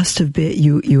 You must have been,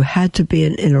 you had to be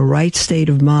in a right state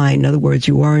of mind. In other words,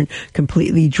 you weren't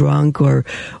completely drunk or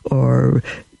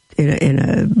in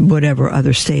a whatever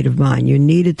other state of mind. You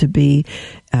needed to be,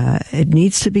 it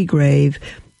needs to be grave.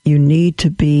 You need to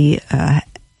be,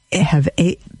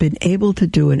 been able to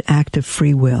do an act of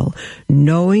free will,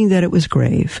 knowing that it was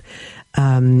grave.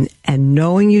 And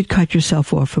knowing you'd cut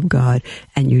yourself off from God,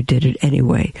 and you did it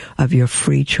anyway, of your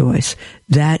free choice.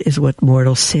 That is what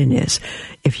mortal sin is.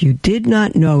 If you did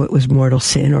not know it was mortal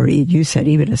sin, or you said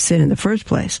even a sin in the first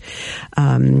place,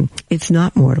 it's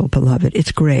not mortal, beloved.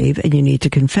 It's grave, and you need to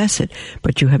confess it,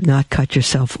 but you have not cut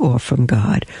yourself off from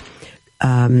God.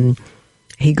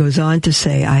 He goes on to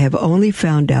say, I have only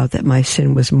found out that my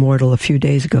sin was mortal a few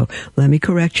days ago. Let me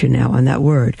correct you now on that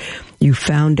word. You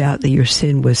found out that your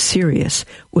sin was serious,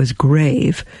 was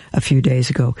grave a few days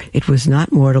ago. It was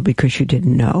not mortal because you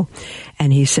didn't know.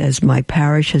 And he says, my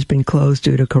parish has been closed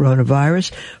due to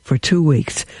coronavirus for 2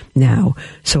 weeks now,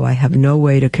 so I have no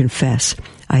way to confess.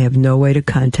 I have no way to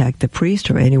contact the priest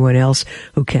or anyone else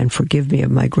who can forgive me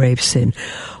of my grave sin.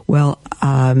 Well,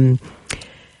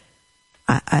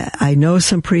 I know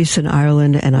some priests in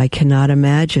Ireland, and I cannot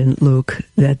imagine, Luke,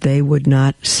 that they would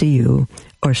not see you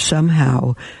or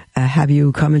somehow have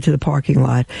you come into the parking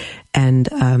lot and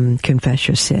confess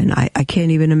your sin. I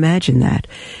can't even imagine that.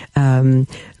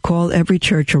 Call every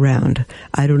church around.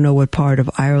 I don't know what part of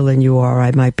Ireland you are.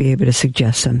 I might be able to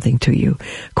suggest something to you.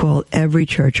 Call every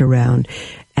church around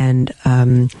and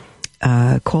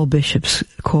call bishops,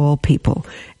 call people,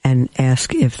 and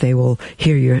ask if they will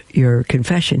hear your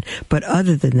confession. But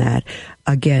other than that,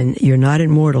 again, you're not in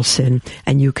mortal sin,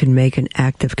 and you can make an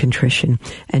act of contrition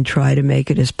and try to make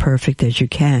it as perfect as you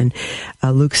can.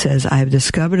 Luke says, I have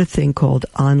discovered a thing called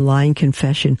online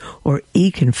confession or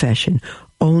e-confession,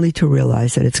 only to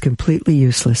realize that it's completely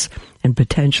useless and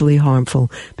potentially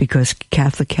harmful because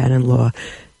Catholic canon law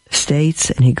states,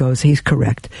 and he's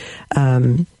correct.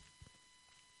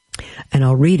 And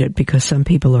I'll read it because some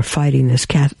people are fighting this.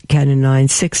 Canon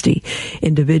 960,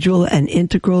 individual and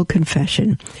integral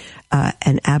confession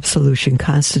and absolution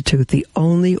constitute the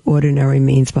only ordinary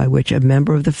means by which a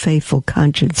member of the faithful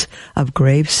conscious of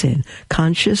grave sin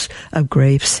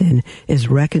is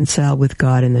reconciled with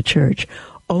God and the Church.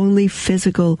 Only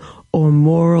physical or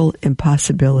moral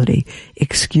impossibility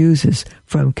excuses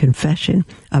from confession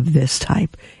of this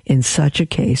type. In such a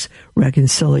case,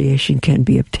 reconciliation can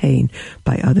be obtained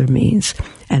by other means.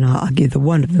 And I'll give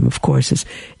one of them, of course,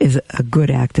 is a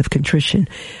good act of contrition.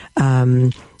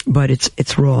 But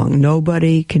it's wrong.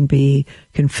 Nobody can be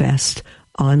confessed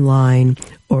online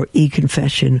or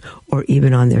e-confession or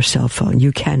even on their cell phone.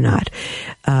 You cannot.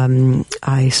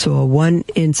 I saw one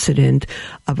incident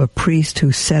of a priest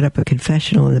who set up a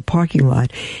confessional in the parking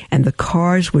lot, and the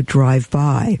cars would drive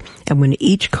by, and when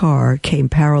each car came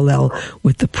parallel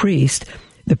with the priest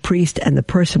and the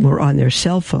person were on their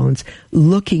cell phones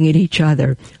looking at each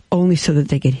other only so that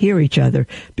they could hear each other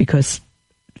because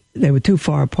they were too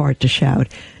far apart to shout.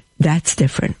 That's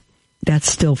different.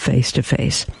 That's still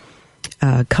face-to-face.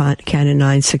 Canon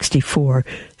 964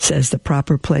 says the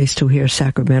proper place to hear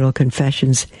sacramental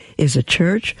confessions is a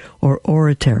church or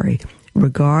oratory.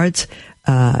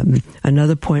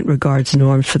 Another point regards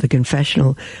norms for the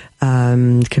confessional.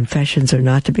 Confessions are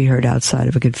not to be heard outside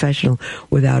of a confessional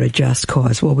without a just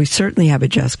cause. Well, we certainly have a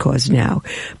just cause now,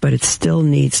 but it still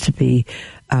needs to be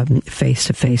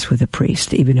face-to-face with a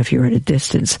priest, even if you're at a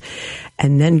distance.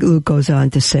 And then Luke goes on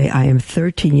to say, I am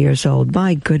 13 years old.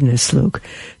 My goodness, Luke,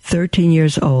 13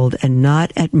 years old and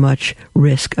not at much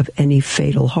risk of any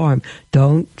fatal harm.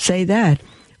 Don't say that.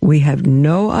 We have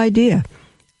no idea.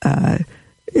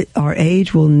 Our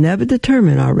age will never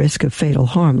determine our risk of fatal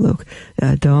harm, Luke.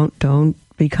 Don't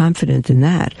be confident in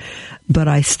that. But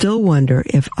I still wonder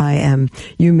if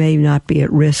you may not be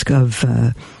at risk of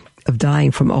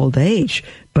dying from old age,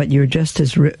 but you're just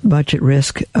as much at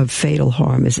risk of fatal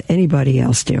harm as anybody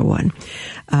else, dear one.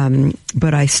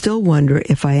 But I still wonder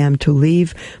if I am to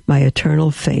leave my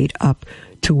eternal fate up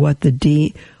to what the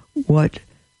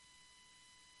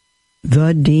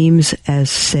deems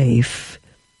as safe,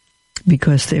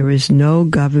 because there is no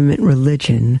government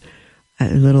religion. A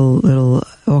little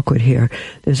awkward here.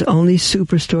 There's only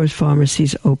superstores,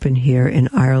 pharmacies open here in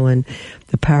Ireland.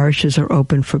 The parishes are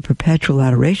open for perpetual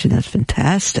adoration. That's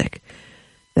fantastic.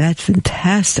 That's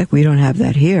fantastic. We don't have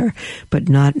that here, but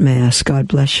not Mass. God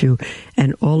bless you.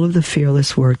 And all of the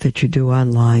fearless work that you do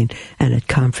online and at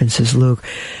conferences, Luke.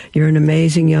 You're an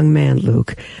amazing young man,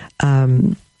 Luke.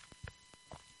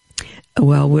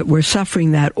 Well, we're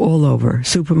suffering that all over.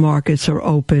 Supermarkets are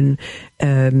open.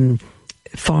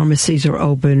 Pharmacies are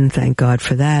open. Thank God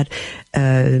for that.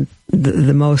 The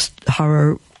most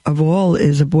horror of all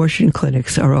is abortion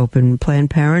clinics are open. Planned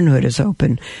Parenthood is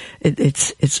open.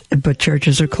 But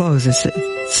churches are closed.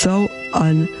 It's so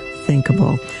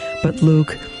unthinkable. But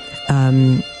Luke,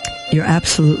 you're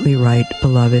absolutely right,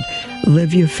 beloved.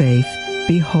 Live your faith.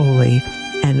 Be holy.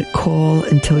 And call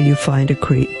until you find a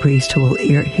priest who will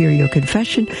hear your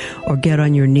confession, or get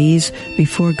on your knees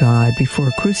before God, before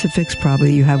a crucifix,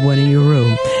 probably you have one in your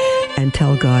room, and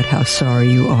tell God how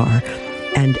sorry you are.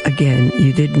 And again,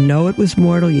 you didn't know it was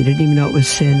mortal, you didn't even know it was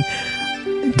sin.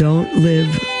 Don't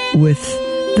live with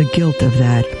the guilt of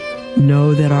that.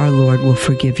 Know that our Lord will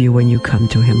forgive you when you come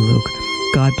to Him, Luke.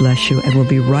 God bless you, and we'll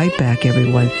be right back,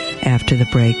 everyone. after the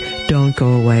break. Don't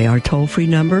go away. Our toll-free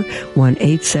number,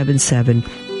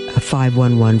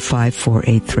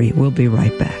 1-877-511-5483. We'll be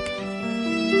right back.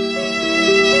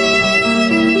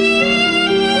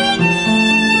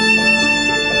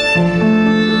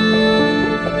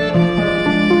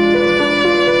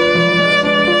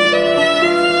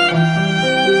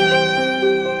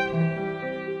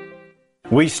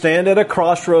 We stand at a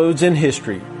crossroads in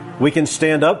history. We can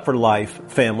stand up for life,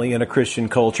 family, and a Christian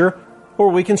culture, or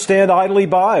we can stand idly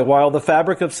by while the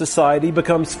fabric of society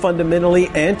becomes fundamentally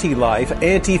anti-life,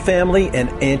 anti-family, and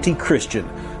anti-Christian,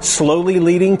 slowly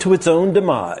leading to its own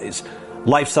demise.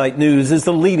 LifeSite News is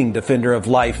the leading defender of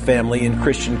life, family, and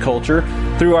Christian culture.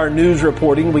 Through our news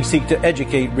reporting, we seek to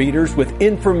educate readers with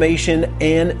information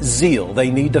and zeal they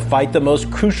need to fight the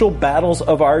most crucial battles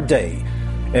of our day.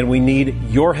 And we need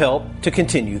your help to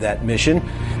continue that mission.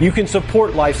 You can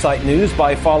support LifeSite News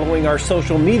by following our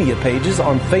social media pages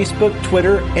on Facebook,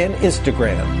 Twitter, and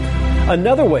Instagram.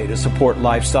 Another way to support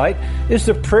LifeSite is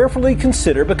to prayerfully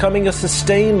consider becoming a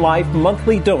Sustain Life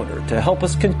monthly donor to help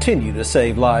us continue to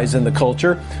save lives in the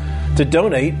culture. To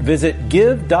donate, visit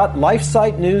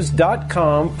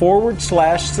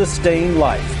give.lifesitenews.com/sustain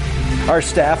life. Our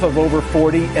staff of over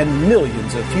 40 and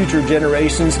millions of future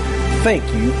generations thank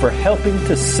you for helping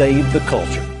to save the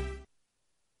culture.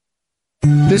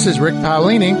 This is Rick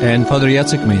Paolini and Father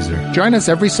Jacek Mazer. Join us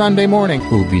every Sunday morning.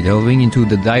 We'll be delving into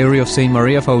the diary of St.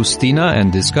 Maria Faustina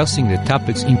and discussing the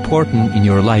topics important in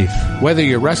your life. Whether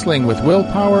you're wrestling with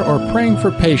willpower or praying for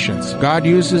patience, God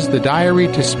uses the diary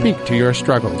to speak to your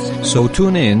struggles. So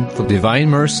tune in for Divine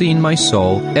Mercy in My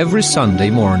Soul every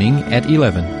Sunday morning at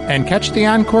 11. And catch the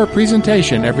encore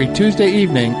presentation every Tuesday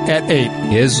evening at 8.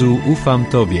 Jezu ufam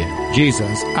Tobie.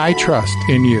 Jesus, I trust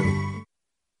in you.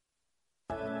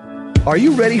 Are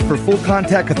you ready for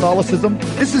full-contact Catholicism?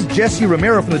 This is Jesse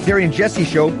Romero from the Terry and Jesse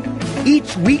Show.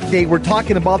 Each weekday, we're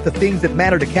talking about the things that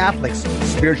matter to Catholics: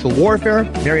 spiritual warfare,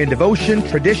 Marian devotion,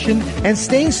 tradition, and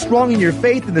staying strong in your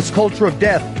faith in this culture of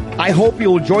death. I hope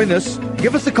you will join us.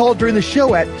 Give us a call during the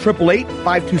show at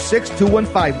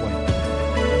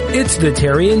 888-526-2151. It's the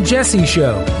Terry and Jesse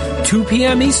Show, 2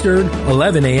 p.m. Eastern,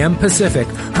 11 a.m. Pacific.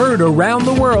 Heard around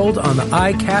the world on the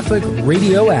iCatholic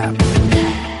radio app.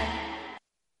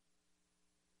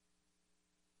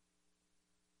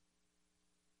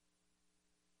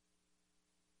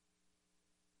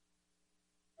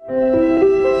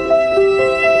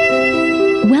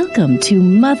 Welcome to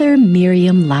Mother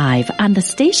Miriam Live on the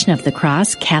Station of the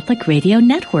Cross Catholic Radio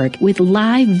Network with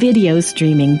live video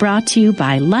streaming brought to you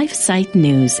by LifeSite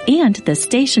News and the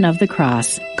Station of the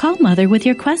Cross. Call Mother with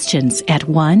your questions at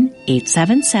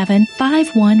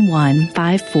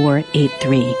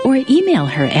 1-877-511-5483 or email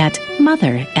her at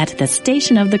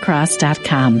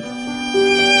mother@thestationofthecross.com.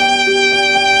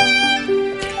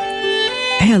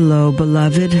 Hello,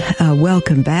 beloved.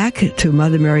 Welcome back to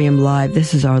Mother Miriam Live.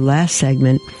 This is our last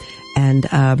segment,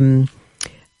 and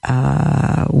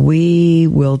we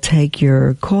will take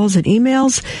your calls and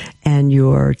emails and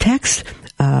your texts.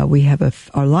 We have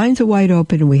our lines are wide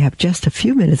open, and we have just a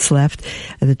few minutes left.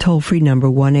 The toll-free number,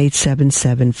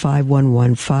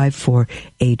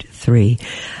 1-877-511-5483.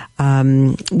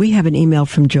 We have an email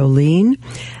from Jolene,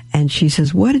 and she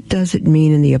says, what does it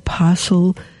mean in the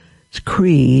Apostles'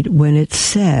 Creed when it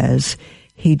says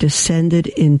he descended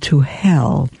into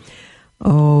hell?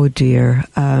 Oh dear.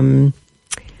 Hold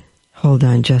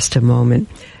on just a moment.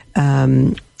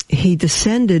 He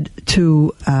descended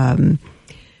to,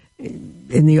 in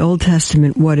the Old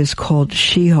Testament, what is called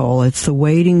Sheol. It's the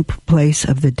waiting place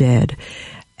of the dead.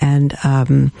 And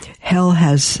hell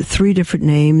has 3 different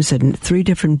names and 3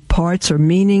 different parts or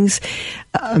meanings.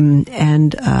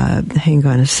 Hang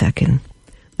on a second.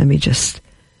 Let me just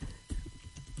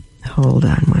hold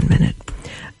on 1 minute.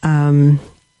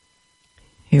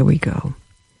 Here we go.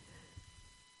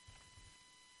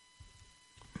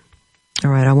 All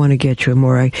right, I want to get you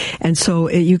more. And so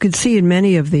you can see in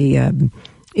much of the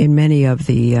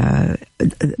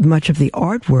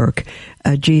artwork,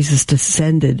 Jesus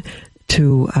descended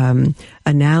to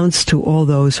announce to all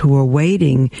those who were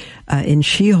waiting in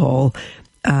Sheol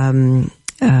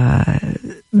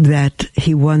that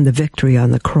he won the victory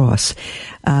on the cross.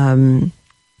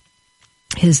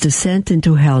 His descent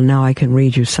into hell. Now I can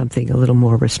read you something a little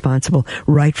more responsible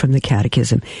right from the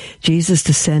Catechism. Jesus'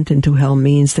 descent into hell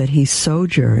means that he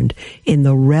sojourned in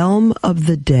the realm of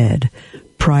the dead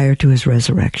prior to his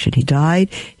resurrection. He died,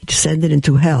 he descended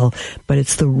into hell, but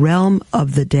it's the realm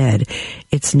of the dead.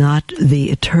 It's not the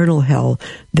eternal hell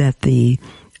that the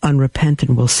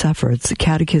unrepentant will suffer. It's the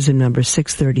Catechism number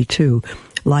 632.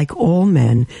 Like all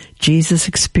men, Jesus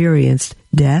experienced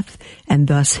death, and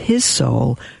thus his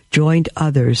soul joined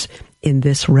others in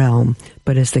this realm,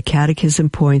 but as the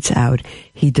Catechism points out,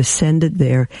 he descended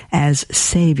there as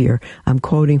Savior. I'm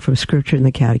quoting from Scripture in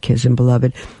the Catechism,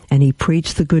 beloved, and he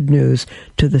preached the good news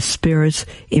to the spirits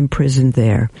imprisoned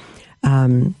there.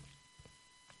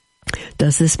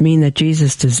 Does this mean that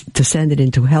Jesus descended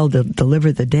into hell to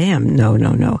deliver the damned?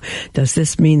 No. Does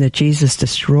this mean that Jesus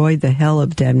destroyed the hell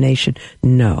of damnation?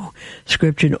 No.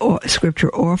 Scripture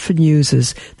often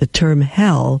uses the term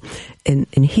hell in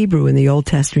Hebrew in the Old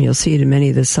Testament. You'll see it in many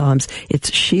of the Psalms.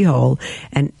 It's Sheol,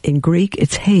 and in Greek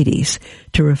it's Hades,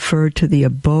 to refer to the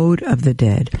abode of the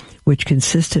dead, which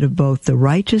consisted of both the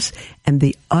righteous and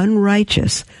the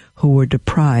unrighteous who were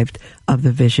deprived of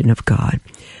the vision of God.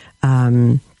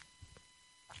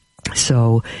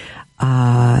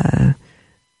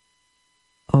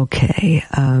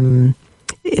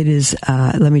 It is,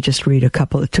 let me just read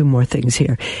two more things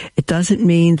here. It doesn't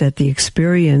mean that the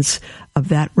experience of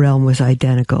that realm was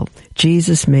identical.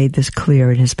 Jesus made this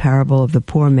clear in his parable of the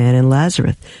poor man and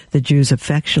Lazarus. The Jews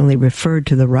affectionately referred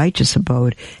to the righteous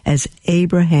abode as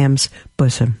Abraham's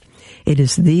bosom. It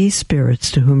is these spirits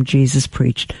to whom Jesus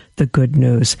preached the good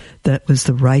news. That was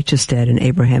the righteous dead in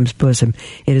Abraham's bosom.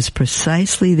 It is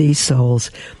precisely these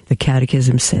souls, the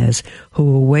Catechism says,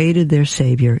 who awaited their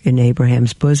Savior in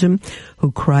Abraham's bosom,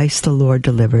 who Christ the Lord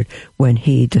delivered when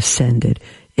he descended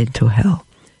into hell.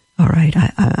 All right,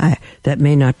 I that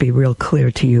may not be real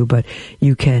clear to you, but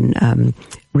you can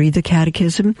read the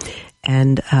Catechism,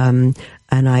 and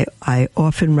I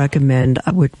often recommend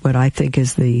what I think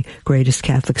is the greatest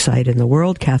Catholic site in the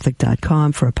world,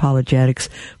 Catholic.com, for apologetics,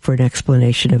 for an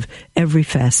explanation of every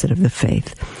facet of the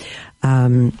faith.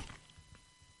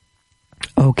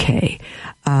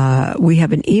 We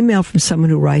have an email from someone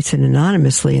who writes in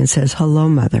anonymously and says, "Hello,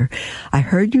 Mother. I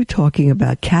heard you talking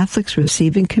about Catholics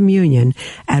receiving communion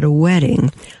at a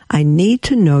wedding. I need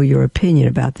to know your opinion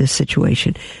about this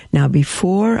situation." Now,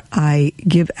 before I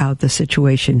give out the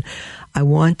situation, I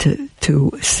want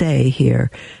to say here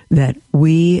that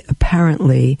we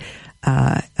apparently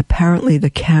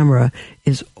the camera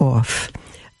is off.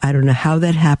 I don't know how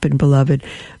that happened, beloved,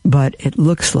 but it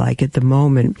looks like at the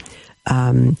moment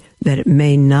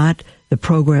that the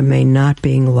program may not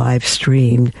be live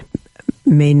streamed.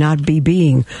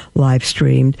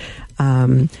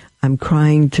 I'm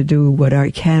trying to do what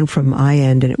I can from my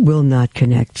end, and it will not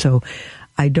connect. So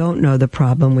I don't know the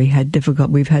problem. We've had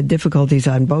difficulties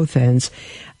on both ends,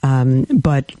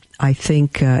 but I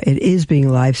think it is being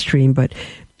live streamed, but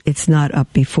it's not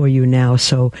up before you now.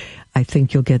 So I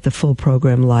think you'll get the full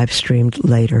program live streamed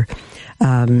later.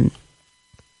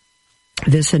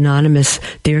 This anonymous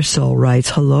dear soul writes,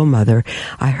 "Hello, Mother.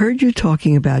 I heard you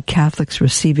talking about Catholics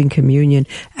receiving communion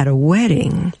at a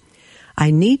wedding. I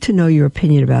need to know your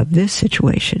opinion about this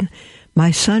situation.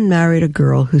 My son married a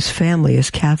girl whose family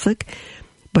is Catholic,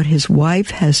 but his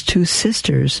wife has two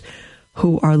sisters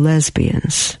who are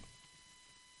lesbians."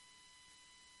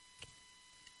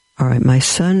 All right, my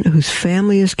son whose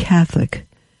family is Catholic.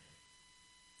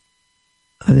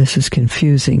 Oh, this is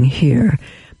confusing here.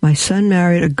 My son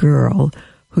married a girl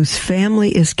whose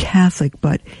family is Catholic,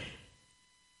 but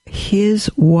his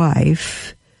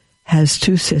wife has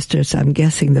two sisters. I'm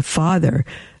guessing the father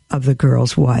of the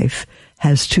girl's wife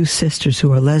has two sisters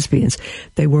who are lesbians.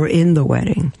 They were in the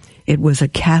wedding. It was a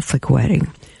Catholic wedding.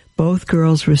 Both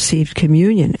girls received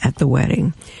communion at the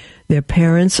wedding. Their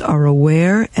parents are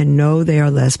aware and know they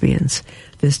are lesbians.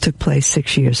 This took place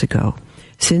 6 years ago.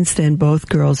 Since then, both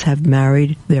girls have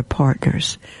married their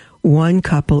partners. One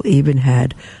couple even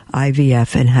had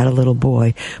IVF and had a little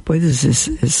boy. Boy, this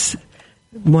is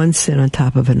one sin on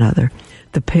top of another.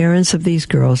 The parents of these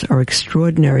girls are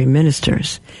extraordinary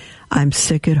ministers. I'm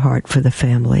sick at heart for the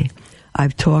family.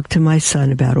 I've talked to my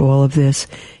son about all of this.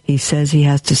 He says he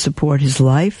has to support his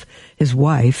wife,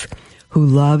 who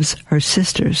loves her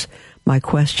sisters. My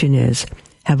question is,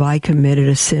 have I committed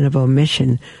a sin of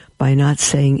omission by not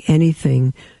saying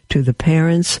anything to the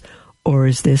parents, or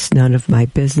is this none of my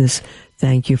business?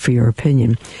 Thank you for your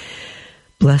opinion.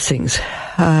 Blessings.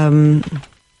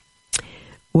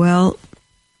 Well,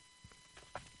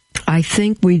 I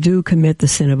think we do commit the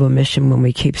sin of omission when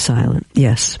we keep silent.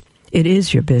 Yes, it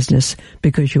is your business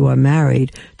because you are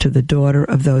married to the daughter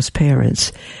of those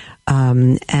parents.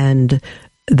 And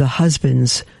the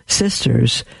husband's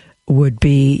sisters would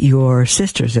be your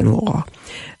sisters-in-law.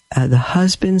 The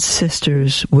husband's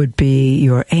sisters would be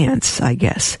your aunts, I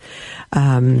guess.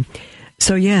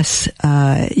 So yes,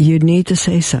 you need to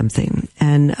say something.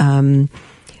 And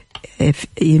if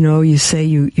you say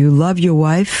you love your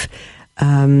wife,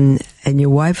 and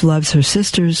your wife loves her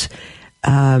sisters,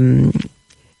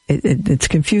 it's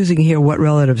confusing here what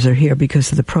relatives are here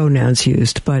because of the pronouns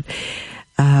used, but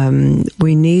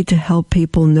we need to help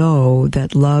people know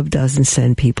that love doesn't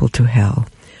send people to hell.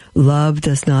 Love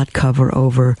does not cover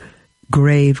over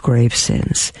grave, grave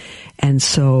sins. And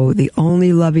so the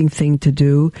only loving thing to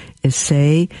do is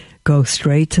go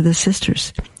straight to the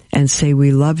sisters and say,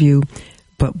 we love you,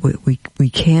 but we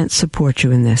can't support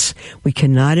you in this. We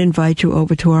cannot invite you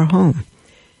over to our home,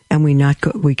 and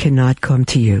we cannot come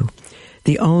to you.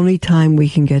 The only time we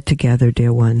can get together,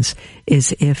 dear ones,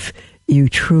 is if you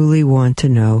truly want to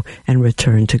know and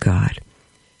return to God.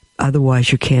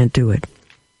 Otherwise, you can't do it.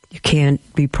 You can't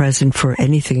be present for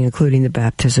anything, including the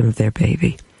baptism of their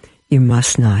baby. You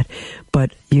must not.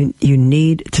 But you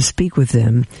need to speak with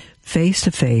them face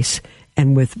to face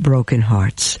and with broken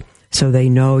hearts, so they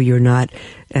know you're not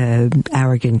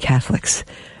arrogant Catholics.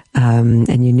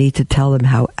 And you need to tell them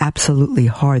how absolutely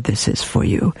hard this is for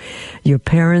you. Your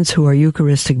parents who are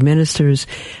Eucharistic ministers,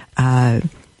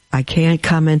 I can't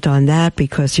comment on that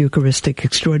because Eucharistic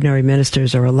extraordinary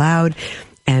ministers are allowed,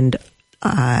 and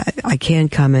I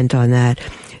can't comment on that.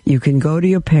 You can go to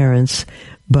your parents,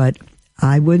 but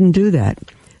I wouldn't do that.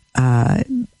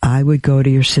 I would go to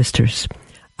your sisters.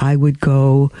 I would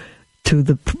go to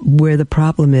where the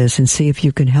problem is and see if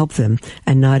you can help them,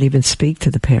 and not even speak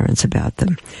to the parents about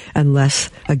them.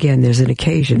 Unless, again, there's an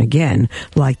occasion, again,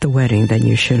 like the wedding, then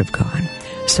you should have gone.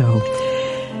 So,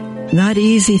 not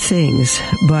easy things,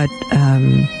 but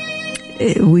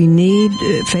we need,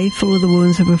 faithful of the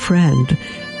wounds of a friend.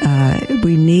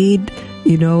 We need,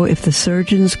 if the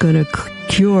surgeon's going to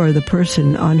cure the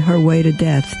person on her way to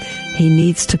death, he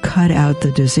needs to cut out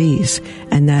the disease,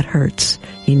 and that hurts.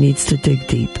 He needs to dig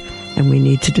deep. And we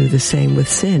need to do the same with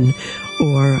sin,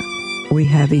 or we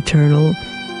have eternity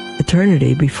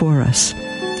before us,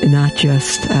 not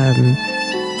just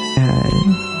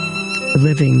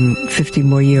living 50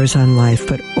 more years on life,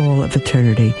 but all of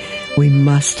eternity. We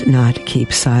must not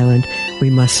keep silent. We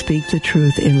must speak the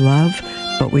truth in love,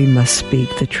 but we must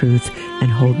speak the truth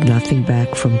and hold nothing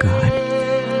back from God.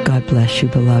 God bless you,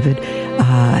 beloved.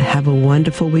 Have a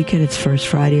wonderful weekend. It's first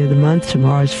Friday of the month.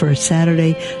 Tomorrow's first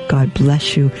Saturday. God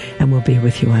bless you, and we'll be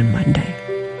with you on Monday.